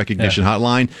Rick Stein Recognition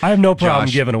Hotline. I have no problem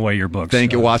giving away your books.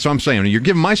 Thank you. Well, that's what I'm saying. You're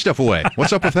giving my stuff away.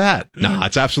 What's up with that? No,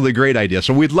 it's absolutely a great idea.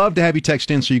 So we'd love to have you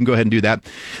text in so you can go ahead and do that.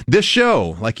 This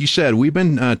show, like you said, we've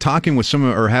been talking with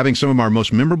having some of our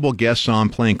most memorable guests on,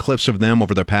 playing clips of them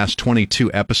over the past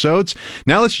 22 episodes.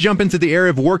 Now let's jump into the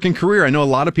area of work and career. I know a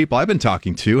lot of people I've been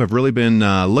talking to have really been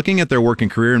looking at their work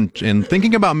and career and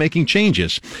thinking about making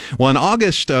changes. Well, in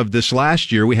August of this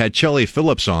last year, we had Chelly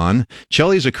Phillips on.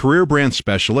 Chelly's a career brand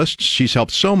specialist. She's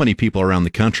helped so many people around the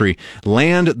country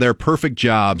land their perfect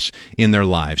jobs in their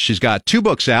lives. She's got 2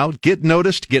 books out, Get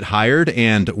Noticed, Get Hired,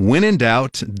 and When in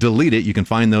Doubt, Delete It. You can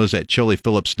find those at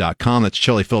ChellyPhillips.com. That's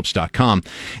ChellyPhillips.com.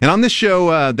 And on this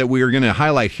show that we are going to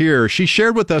highlight here, she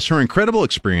shared with us her incredible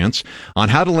experience on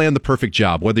how to land the perfect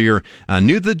job, whether you're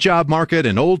new to the job market,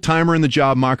 an old-timer in the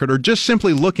job market, or just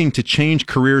simply looking to change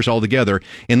careers altogether.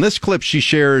 In this clip, she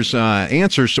shares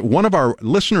answers to one of our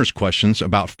listeners' questions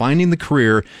about finding the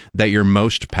career that you're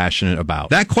most passionate about.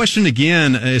 That question,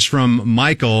 again, is from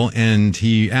Michael, and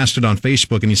he asked it on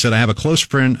Facebook, and he said, I have a close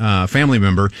friend, family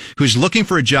member who's looking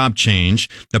for a job change.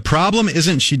 The problem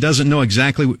isn't she doesn't know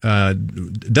exactly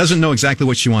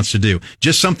what she wants to do,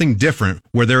 just something different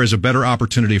where there is a better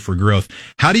opportunity for growth.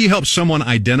 How do you help someone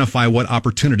identify what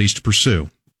opportunities to pursue?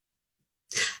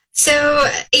 So,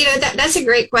 that's a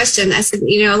great question.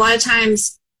 A lot of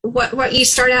times what you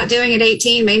start out doing at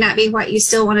 18 may not be what you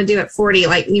still want to do at 40.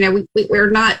 Like, we're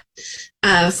not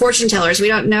fortune tellers. We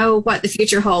don't know what the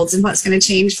future holds and what's going to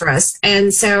change for us.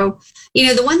 And so,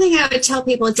 the one thing I would tell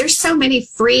people is there's so many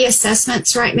free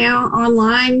assessments right now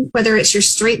online, whether it's your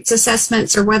strengths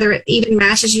assessments or whether it even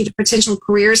matches you to potential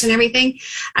careers and everything.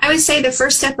 I would say the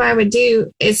first step I would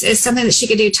do is something that she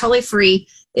could do totally free,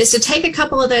 is to take a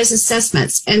couple of those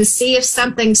assessments and see if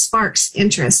something sparks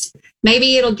interest.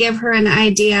 Maybe it'll give her an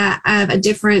idea of a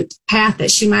different path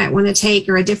that she might want to take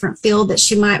or a different field that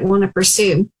she might want to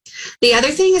pursue. The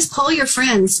other thing is poll your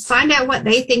friends. Find out what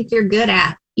they think you're good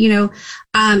at.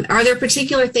 Are there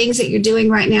particular things that you're doing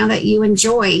right now that you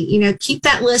enjoy? Keep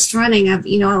that list running of,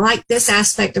 I like this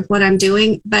aspect of what I'm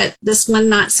doing, but this one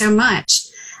not so much.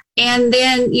 And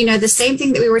then, the same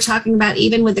thing that we were talking about,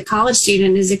 even with the college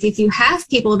student, is if you have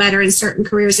people that are in certain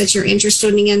careers that you're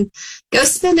interested in, go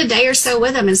spend a day or so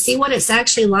with them and see what it's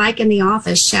actually like in the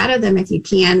office. Shadow them if you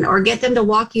can, or get them to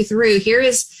walk you through.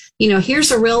 Here's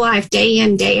a real life day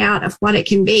in, day out of what it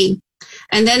can be.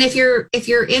 And then if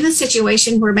you're in a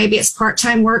situation where maybe it's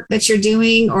part-time work that you're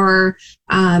doing or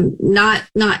not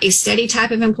a steady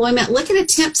type of employment, look at a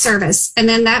temp service. And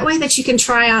then that way that you can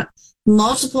try out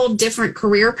multiple different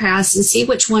career paths and see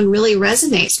which one really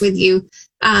resonates with you.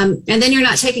 And then you're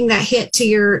not taking that hit to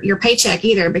your paycheck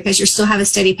either, because you still have a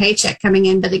steady paycheck coming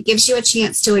in, but it gives you a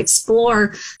chance to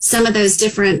explore some of those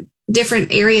different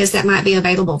areas that might be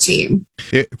available to you.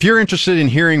 If you're interested in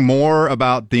hearing more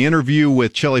about the interview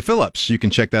with Chelly Phillips, you can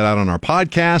check that out on our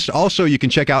podcast. Also, you can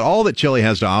check out all that Chelly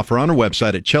has to offer on her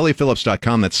website at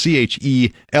ChellyPhillips.com. That's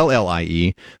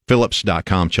CHELLIE,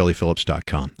 Phillips.com,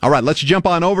 ChellyPhillips.com. All right, let's jump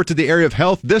on over to the area of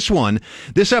health. This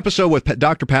episode with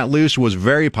Dr. Pat Luce was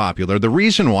very popular. The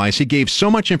reason why is he gave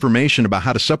so much information about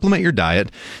how to supplement your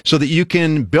diet so that you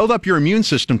can build up your immune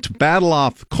system to battle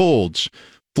off colds,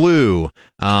 flu,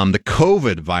 the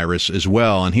COVID virus as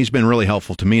well, and he's been really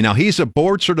helpful to me. Now, he's a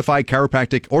board-certified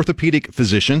chiropractic orthopedic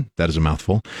physician, that is a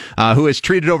mouthful, who has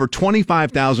treated over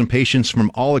 25,000 patients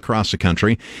from all across the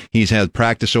country. He's had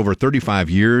practice over 35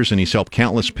 years, and he's helped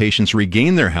countless patients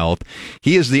regain their health.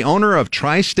 He is the owner of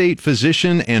Tri-State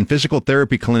Physician and Physical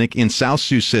Therapy Clinic in South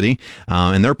Sioux City,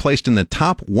 and they're placed in the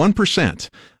top 1%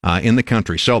 in the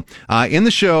country. So in the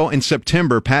show in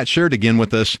September, Pat shared again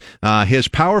with us his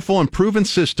powerful and proven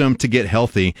system to get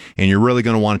healthy, and you're really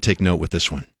going to want to take note with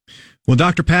this one. Well,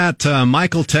 Dr. Pat,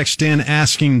 Michael texted in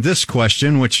asking this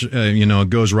question, which,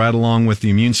 goes right along with the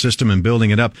immune system and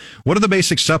building it up. What are the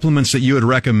basic supplements that you would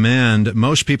recommend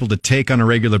most people to take on a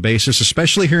regular basis,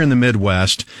 especially here in the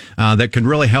Midwest, that could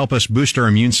really help us boost our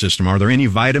immune system? Are there any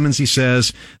vitamins, he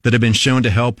says, that have been shown to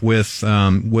help with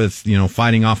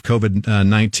fighting off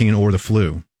COVID-19 or the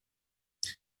flu?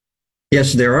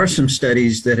 Yes, there are some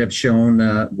studies that have shown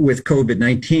with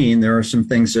COVID-19, there are some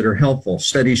things that are helpful.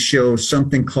 Studies show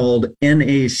something called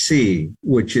NAC,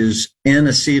 which is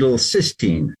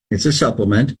N-acetylcysteine. It's a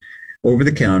supplement over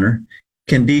the counter,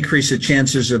 can decrease the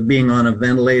chances of being on a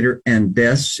ventilator and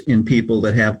deaths in people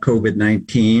that have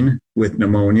COVID-19 with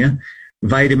pneumonia.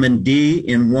 Vitamin D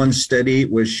in one study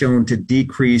was shown to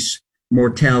decrease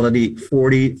mortality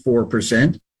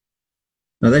 44%.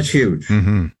 Now, that's huge.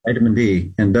 Mm-hmm. Vitamin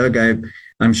D. And Doug,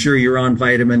 I'm sure you're on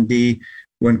vitamin D.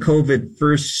 When COVID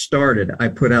first started, I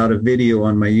put out a video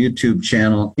on my YouTube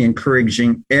channel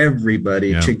encouraging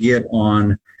everybody to get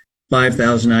on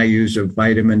 5,000 IUs of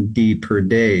vitamin D per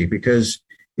day, because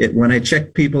when I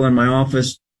check people in my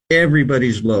office,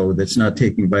 everybody's low that's not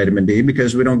taking vitamin D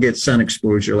because we don't get sun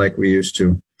exposure like we used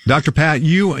to. Dr. Pat,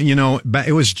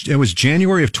 it was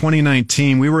January of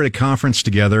 2019. We were at a conference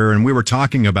together and we were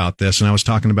talking about this, and I was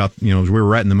talking about, we were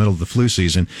right in the middle of the flu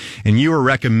season, and you were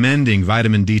recommending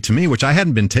vitamin D to me, which I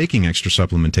hadn't been taking extra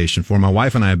supplementation for. My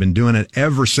wife and I have been doing it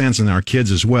ever since, and our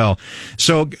kids as well.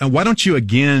 So why don't you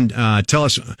again tell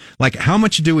us, like, how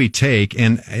much do we take,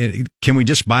 and can we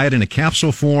just buy it in a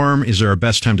capsule form? Is there a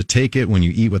best time to take it when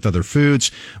you eat with other foods?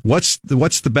 What's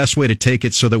the best way to take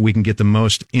it so that we can get the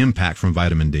most impact from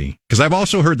vitamin D? Because I've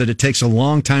also heard that it takes a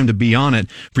long time to be on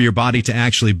it for your body to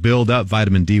actually build up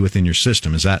vitamin D within your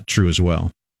system. Is that true as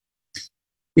well?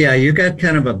 Yeah, you got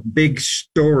kind of a big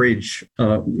storage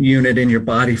unit in your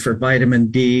body for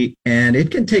vitamin D, and it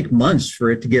can take months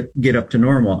for it to get up to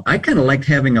normal. I kind of like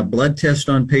having a blood test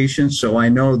on patients so I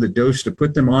know the dose to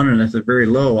put them on, and if they're very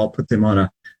low, I'll put them on a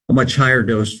much higher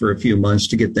dose for a few months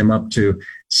to get them up to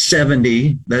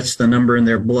 70. That's the number in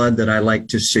their blood that I like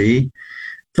to see.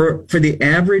 For the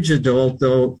average adult,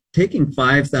 though, taking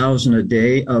 5,000 a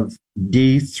day of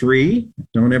D3,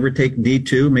 don't ever take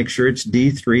D2, make sure it's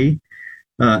D3.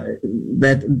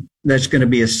 That's going to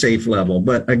be a safe level.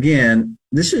 But again,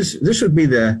 this would be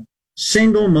the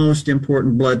single most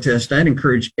important blood test I'd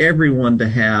encourage everyone to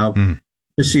have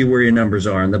to see where your numbers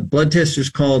are. And the blood test is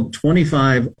called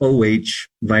 25-OH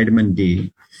vitamin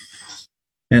D.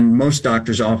 And most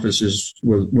doctors' offices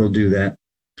will do that.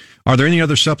 Are there any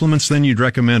other supplements then you'd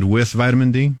recommend with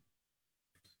vitamin D?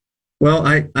 Well,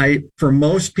 I for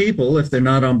most people, if they're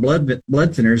not on blood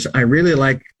thinners, I really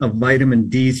like a vitamin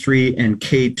D3 and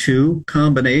K2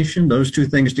 combination, those two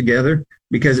things together,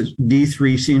 because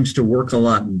D3 seems to work a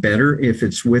lot better if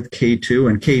it's with K2,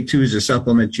 and K2 is a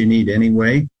supplement you need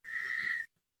anyway.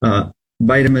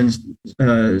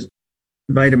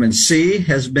 Vitamin C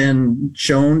has been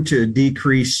shown to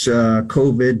decrease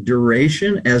COVID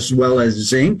duration, as well as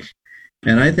zinc.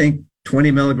 And I think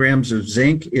 20 milligrams of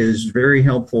zinc is very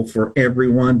helpful for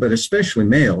everyone, but especially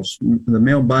males. The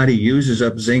male body uses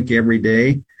up zinc every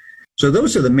day. So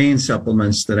those are the main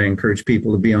supplements that I encourage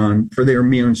people to be on for their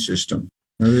immune system.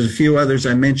 Now, there's a few others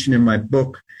I mentioned in my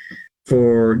book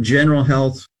for general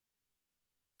health,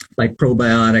 like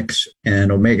probiotics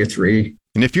and omega-3.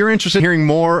 And if you're interested in hearing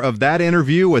more of that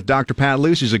interview with Dr. Pat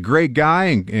Luce, he's a great guy,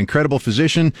 incredible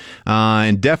physician,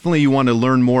 and definitely you want to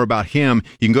learn more about him,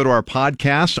 you can go to our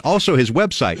podcast. Also, his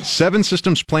website,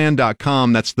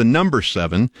 7systemsplan.com. That's the number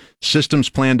 7,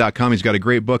 systemsplan.com. He's got a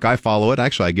great book. I follow it.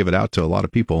 Actually, I give it out to a lot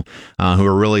of people who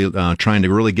are really trying to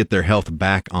really get their health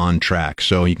back on track.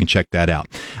 So you can check that out.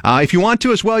 If you want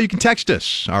to as well, you can text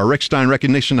us. Our Rick Stein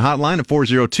Recognition Hotline at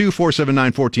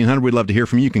 402-479-1400. We'd love to hear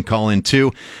from you. You can call in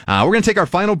too. We're going to take our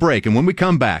final break, and when we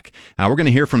come back, we're going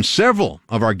to hear from several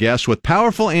of our guests with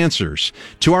powerful answers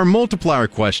to our multiplier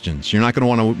questions. You're not going to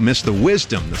want to miss the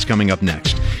wisdom that's coming up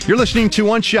next. You're listening to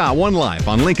One Shot, One Life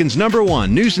on Lincoln's #1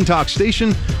 news and talk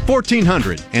station,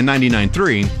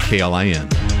 1499.3 KLIN.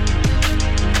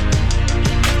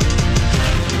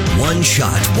 One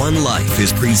Shot, One Life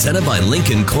is presented by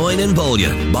Lincoln Coin and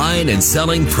Bullion, buying and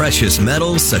selling precious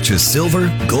metals such as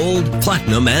silver, gold,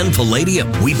 platinum, and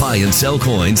palladium. We buy and sell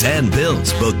coins and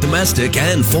bills, both domestic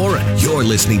and foreign. You're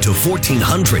listening to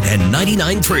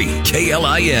 1499.3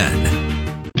 KLIN.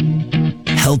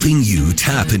 Helping you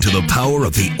tap into the power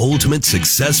of the ultimate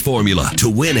success formula to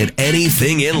win at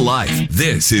anything in life.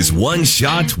 This is One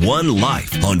Shot, One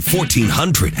Life on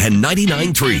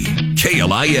 1499.3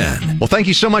 KLIN. Well, thank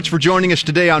you so much for joining us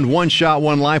today on One Shot,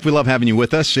 One Life. We love having you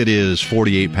with us. It is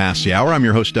 48 past the hour. I'm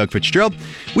your host, Doug Fitzgerald.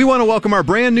 We want to welcome our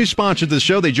brand new sponsor to the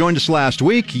show. They joined us last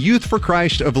week, Youth for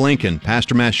Christ of Lincoln.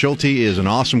 Pastor Matt Schulte is an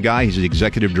awesome guy. He's the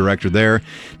executive director there.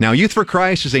 Now, Youth for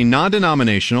Christ is a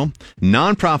non-denominational,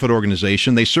 non-profit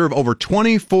organization. They serve over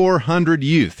 2,400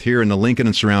 youth here in the Lincoln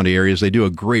and surrounding areas. They do a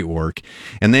great work,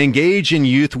 and they engage in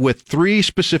youth with 3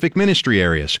 specific ministry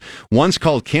areas. One's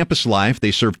called Campus Life.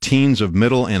 They serve teens of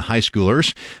middle and high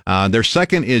schoolers. Their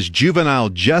second is Juvenile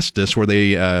Justice, where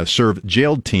they serve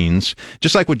jailed teens,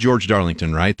 just like with George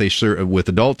Darlington, right? They serve with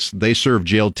adults. They serve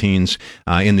jailed teens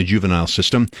in the juvenile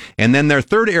system. And then their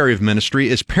third area of ministry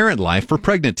is Parent Life for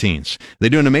pregnant teens. They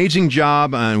do an amazing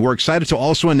job, and we're excited to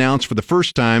also announce for the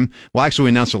first time, well, actually we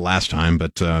announced it last time,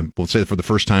 but we'll say it for the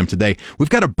first time today. We've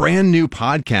got a brand new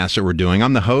podcast that we're doing.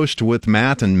 I'm the host with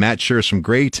Matt, and Matt shares some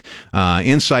great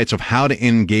insights of how to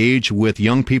engage with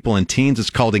young people and teens.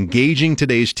 It's called Engaging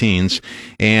Today's Teens,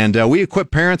 and we equip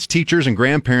parents, teachers, and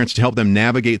grandparents to help them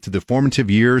navigate through the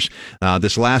formative years.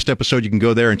 This last episode you can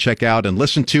go there and check out and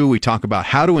listen to. We talk about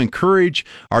how to encourage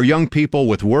our young people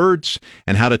with words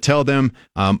and how to tell them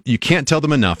you can't tell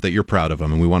them enough that you're proud of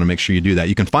them, and we want to make sure you do that.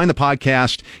 You can find the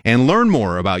podcast and learn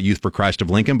more about Youth for Christ of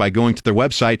Lincoln by going to their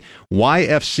website,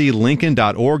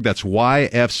 yfclincoln.org. That's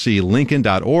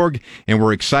yfclincoln.org. And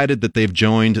we're excited that they've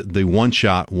joined the One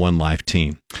Shot, One Life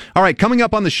team. All right, coming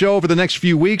up on the show over the next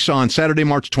few weeks, on Saturday,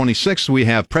 March 26th, we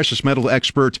have precious metal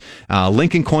expert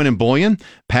Lincoln Coin and Bullion.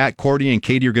 Pat, Cordy, and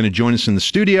Katie are going to join us in the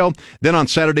studio. Then on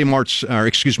Saturday, April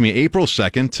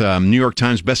 2nd, New York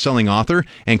Times bestselling author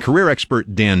and career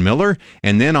expert Dan Miller.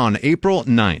 And then on April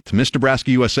 9th, Miss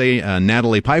Nebraska USA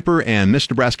Natalie Piper and Miss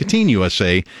Nebraska Teen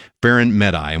USA Farron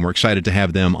Medai. And we're excited to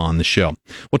have them on the show.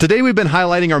 Well, today we've been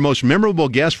highlighting our most memorable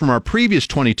guests from our previous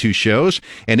 22 shows.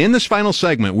 And in this final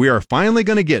segment, we are finally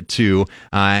going to get to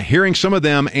hearing some of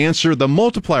them answer the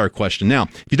multiplier question. Now,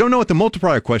 if you don't know what the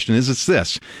multiplier question is, it's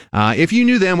this. If you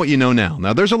knew then what you know now.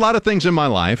 Now, there's a lot of things in my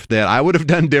life that I would have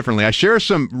done differently. I share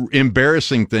some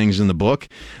embarrassing things in the book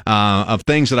of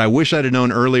things that I wish I'd have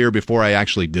known earlier before I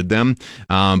actually did them.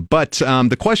 But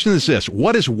the question is this.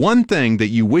 What is one thing that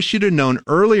you wish you'd have known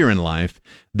earlier in life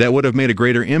that would have made a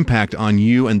greater impact on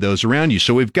you and those around you?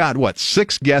 So we've got,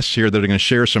 6 guests here that are going to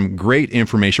share some great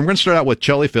information. We're going to start out with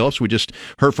Chelly Phillips. We just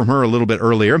heard from her a little bit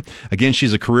earlier. Again,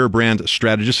 she's a career brand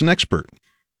strategist and expert.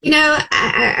 You know,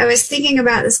 I was thinking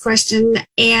about this question,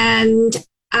 and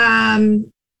the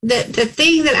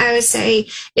thing that I would say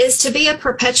is to be a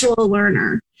perpetual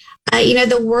learner.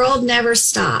 The world never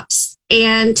stops,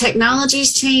 and technology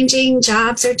is changing,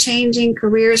 jobs are changing,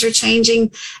 careers are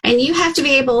changing, and you have to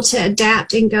be able to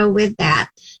adapt and go with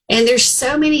that. And there's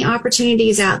so many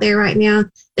opportunities out there right now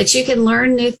that you can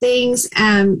learn new things.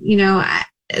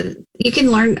 You can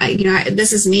learn,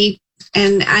 this is me.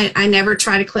 And I never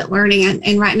try to quit learning.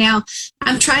 And right now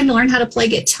I'm trying to learn how to play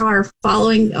guitar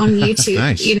following on YouTube.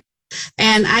 Nice.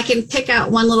 And I can pick out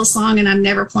one little song, and I'm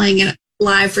never playing it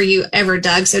live for you ever,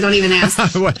 Doug. So don't even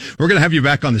ask. We're going to have you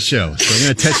back on the show. So we're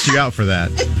going to test you out for that.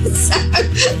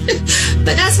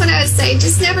 But that's what I would say.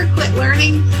 Just never quit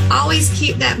learning. Always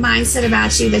keep that mindset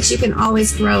about you that you can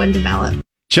always grow and develop.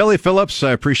 Chelly Phillips,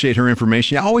 I appreciate her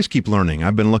information. I always keep learning.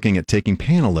 I've been looking at taking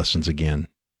piano lessons again.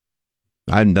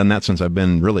 I hadn't done that since I've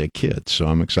been really a kid, so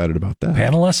I'm excited about that.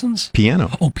 Piano lessons? Piano.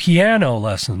 Oh, piano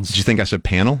lessons. Did you think I said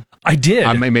panel? I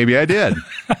did. Maybe I did.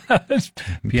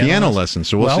 piano lessons.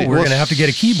 So we'll see. We're going to have to get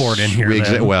a keyboard in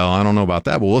here. Well, I don't know about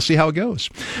that, but we'll see how it goes.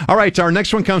 All right, our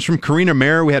next one comes from Karina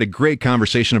Mayer. We had a great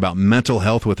conversation about mental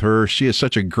health with her. She is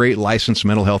such a great licensed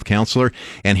mental health counselor,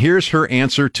 and here's her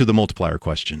answer to the multiplier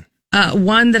question.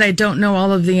 One, that I don't know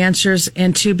all of the answers,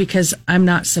 and 2, because I'm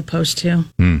not supposed to.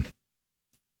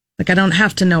 Like, I don't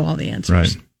have to know all the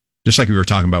answers. Right. Just like we were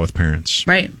talking about with parents.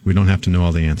 Right. We don't have to know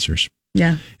all the answers.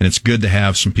 Yeah. And it's good to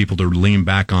have some people to lean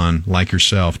back on, like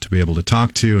yourself, to be able to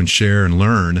talk to and share and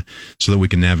learn so that we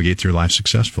can navigate through life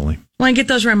successfully. Well, I get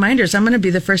those reminders. I'm going to be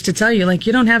the first to tell you,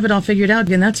 you don't have it all figured out,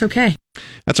 and that's okay.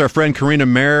 That's our friend Karina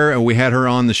Mayer. We had her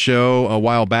on the show a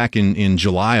while back in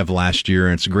July of last year,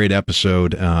 and it's a great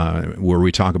episode where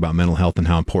we talk about mental health and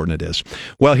how important it is.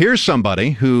 Well, here's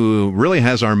somebody who really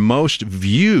has our most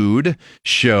viewed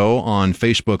show on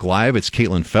Facebook Live. It's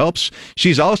Caitlin Phelps.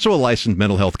 She's also a licensed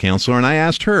mental health counselor, and I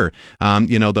asked her,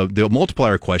 the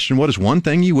multiplier question, what is one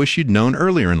thing you wish you'd known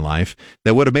earlier in life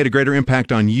that would have made a greater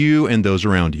impact on you and those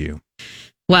around you?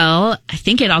 Well, I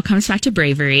think it all comes back to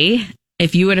bravery.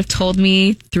 If you would have told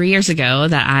me 3 years ago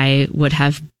that I would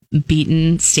have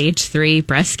beaten stage 3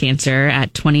 breast cancer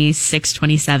at 26,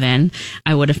 27,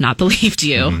 I would have not believed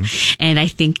you. Mm-hmm. And I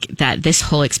think that this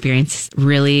whole experience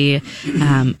really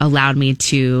allowed me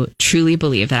to truly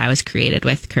believe that I was created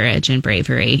with courage and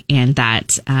bravery, and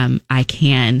that I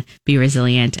can be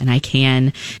resilient and I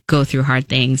can go through hard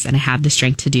things, and I have the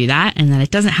strength to do that, and that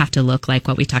it doesn't have to look like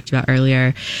what we talked about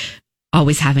earlier,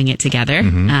 always having it together.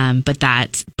 Mm-hmm. But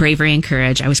that bravery and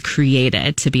courage, I was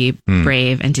created to be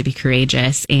brave and to be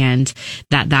courageous. And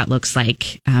that looks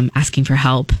like asking for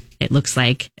help. It looks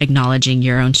like acknowledging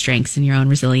your own strengths and your own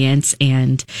resilience,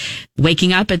 and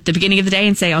waking up at the beginning of the day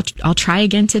and say, I'll try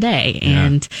again today. Yeah.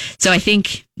 And so I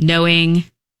think knowing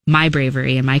my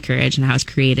bravery and my courage and how I was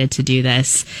created to do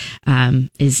this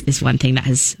is one thing that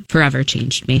has forever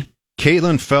changed me.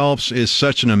 Caitlin Phelps is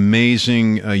such an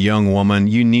amazing young woman.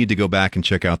 You need to go back and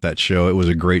check out that show. It was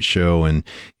a great show, and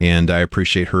I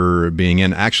appreciate her being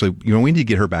in. Actually, we need to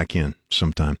get her back in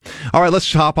sometime. All right,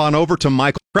 let's hop on over to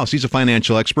Michael Krause. He's a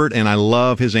financial expert, and I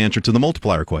love his answer to the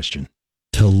multiplier question.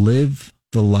 To live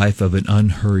the life of an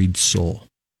unhurried soul,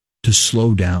 to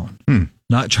slow down,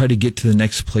 not try to get to the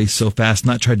next place so fast,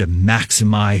 not try to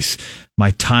maximize my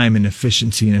time and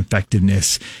efficiency and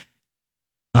effectiveness.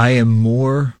 I am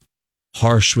more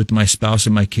harsh with my spouse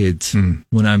and my kids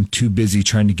when I'm too busy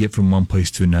trying to get from one place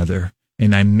to another,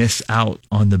 and I miss out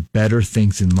on the better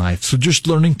things in life. So just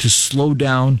learning to slow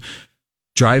down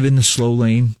drive in the slow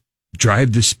lane,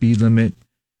 drive the speed limit,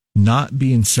 not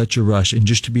be in such a rush, and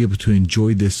just to be able to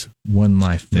enjoy this one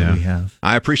life that we have.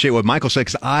 I appreciate what Michael said,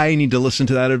 because I need to listen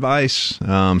to that advice,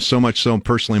 so much so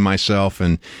personally myself.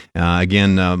 And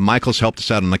again, Michael's helped us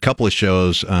out on a couple of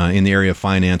shows in the area of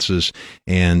finances,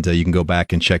 and you can go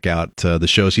back and check out the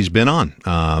shows he's been on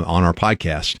our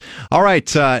podcast. All right,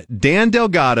 Dan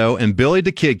Delgado and Billy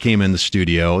the Kid came in the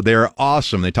studio. They're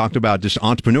awesome. They talked about just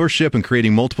entrepreneurship and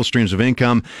creating multiple streams of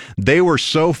income. They were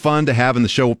so fun to have in the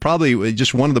show. Probably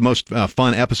just one of the most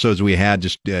fun episodes we had,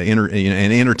 just and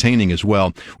entertaining as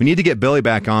well. We need to get Billy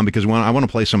back on because I want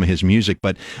to play some of his music,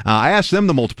 but I asked them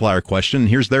the multiplier question, and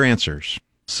here's their answers.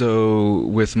 So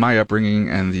with my upbringing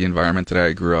and the environment that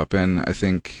I grew up in, I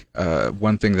think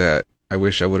one thing that I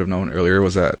wish I would have known earlier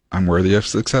was that I'm worthy of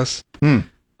success. There's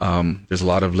a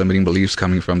lot of limiting beliefs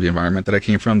coming from the environment that I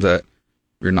came from, that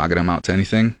you're not going to amount to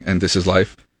anything, and this is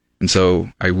life. And so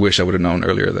I wish I would have known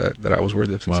earlier that I was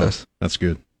worthy of success. Wow, that's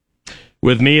good.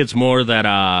 With me, it's more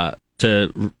that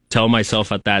to tell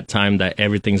myself at that time that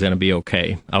everything's going to be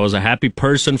okay. I was a happy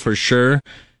person for sure,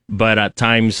 but at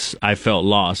times I felt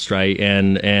lost, right?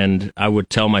 And I would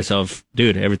tell myself,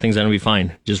 dude, everything's going to be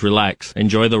fine. Just relax,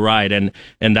 enjoy the ride. And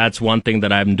that's one thing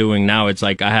that I'm doing now. It's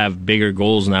like I have bigger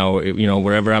goals now,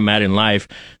 wherever I'm at in life.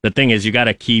 The thing is, you got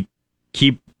to keep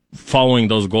following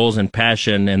those goals and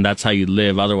passion, and that's how you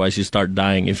live. Otherwise, you start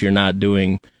dying if you're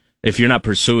not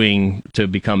pursuing to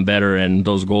become better and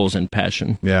those goals and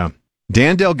passion. Yeah.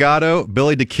 Dan Delgado,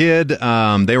 Billy the Kid,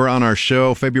 they were on our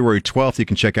show February 12th. You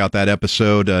can check out that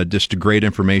episode. Just great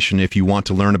information if you want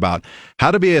to learn about how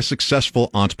to be a successful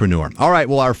entrepreneur. All right,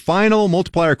 well, our final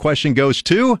multiplier question goes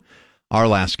to our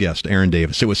last guest, Aaron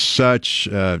Davis. It was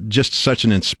just such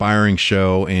an inspiring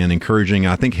show and encouraging.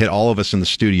 I think hit all of us in the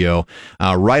studio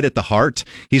right at the heart.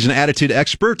 He's an attitude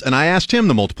expert, and I asked him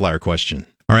the multiplier question.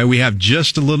 All right, we have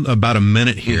just about a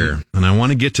minute here, and I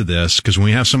want to get to this because when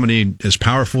we have somebody as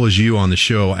powerful as you on the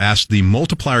show ask the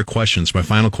multiplier questions, my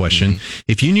final question,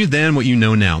 if you knew then what you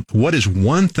know now, what is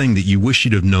one thing that you wish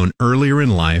you'd have known earlier in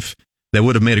life that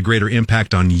would have made a greater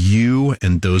impact on you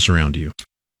and those around you?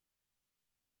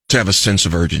 To have a sense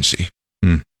of urgency.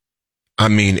 I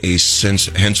mean, a sense,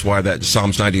 hence why that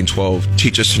Psalms 90:12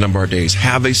 teach us to number our days.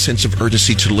 Have a sense of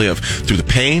urgency to live through the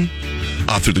pain,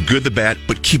 through the good, the bad,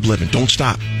 but keep living. Don't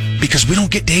stop, because we don't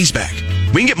get days back.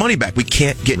 We can get money back. We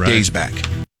can't get days back.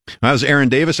 That was Aaron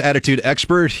Davis, attitude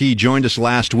expert. He joined us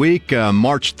last week,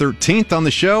 March 13th on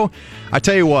the show. I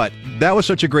tell you what, that was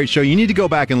such a great show. You need to go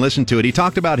back and listen to it. He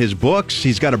talked about his books.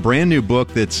 He's got a brand new book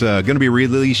that's going to be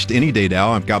released any day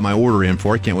now. I've got my order in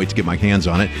for it. Can't wait to get my hands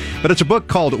on it. But it's a book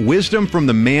called Wisdom from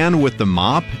the Man with the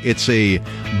Mop. It's a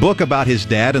book about his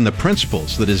dad and the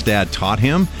principles that his dad taught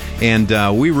him.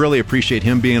 And we really appreciate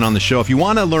him being on the show. If you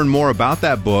want to learn more about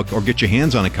that book or get your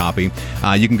hands on a copy,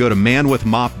 you can go to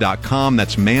manwithmop.com.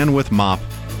 That's manwithmop.com.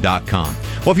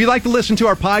 Well, if you'd like to listen to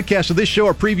our podcast of this show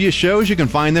or previous shows, you can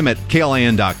find them at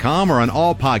klin.com or on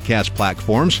all podcast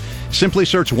platforms. Simply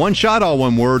search One Shot, all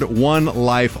one word, One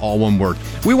Life, all one word.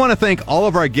 We want to thank all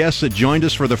of our guests that joined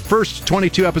us for the first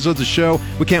 22 episodes of the show.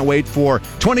 We can't wait for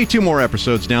 22 more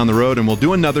episodes down the road, and we'll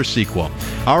do another sequel.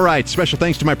 All right, special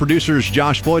thanks to my producers,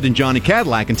 Josh Floyd and Johnny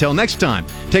Cadillac. Until next time,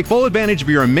 take full advantage of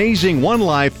your amazing one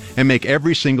life and make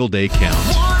every single day count.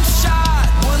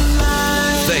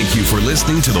 Thank you for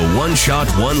listening to the One Shot,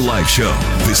 One Life show.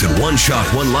 Visit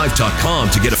OneShotOneLife.com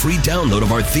to get a free download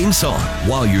of our theme song.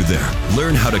 While you're there,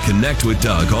 learn how to connect with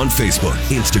Doug on Facebook,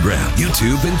 Instagram,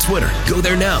 YouTube, and Twitter. Go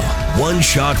there now,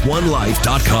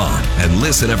 OneShotOneLife.com, and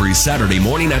listen every Saturday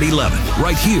morning at 11,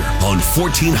 right here on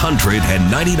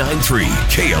 1499.3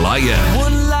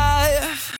 KLIN.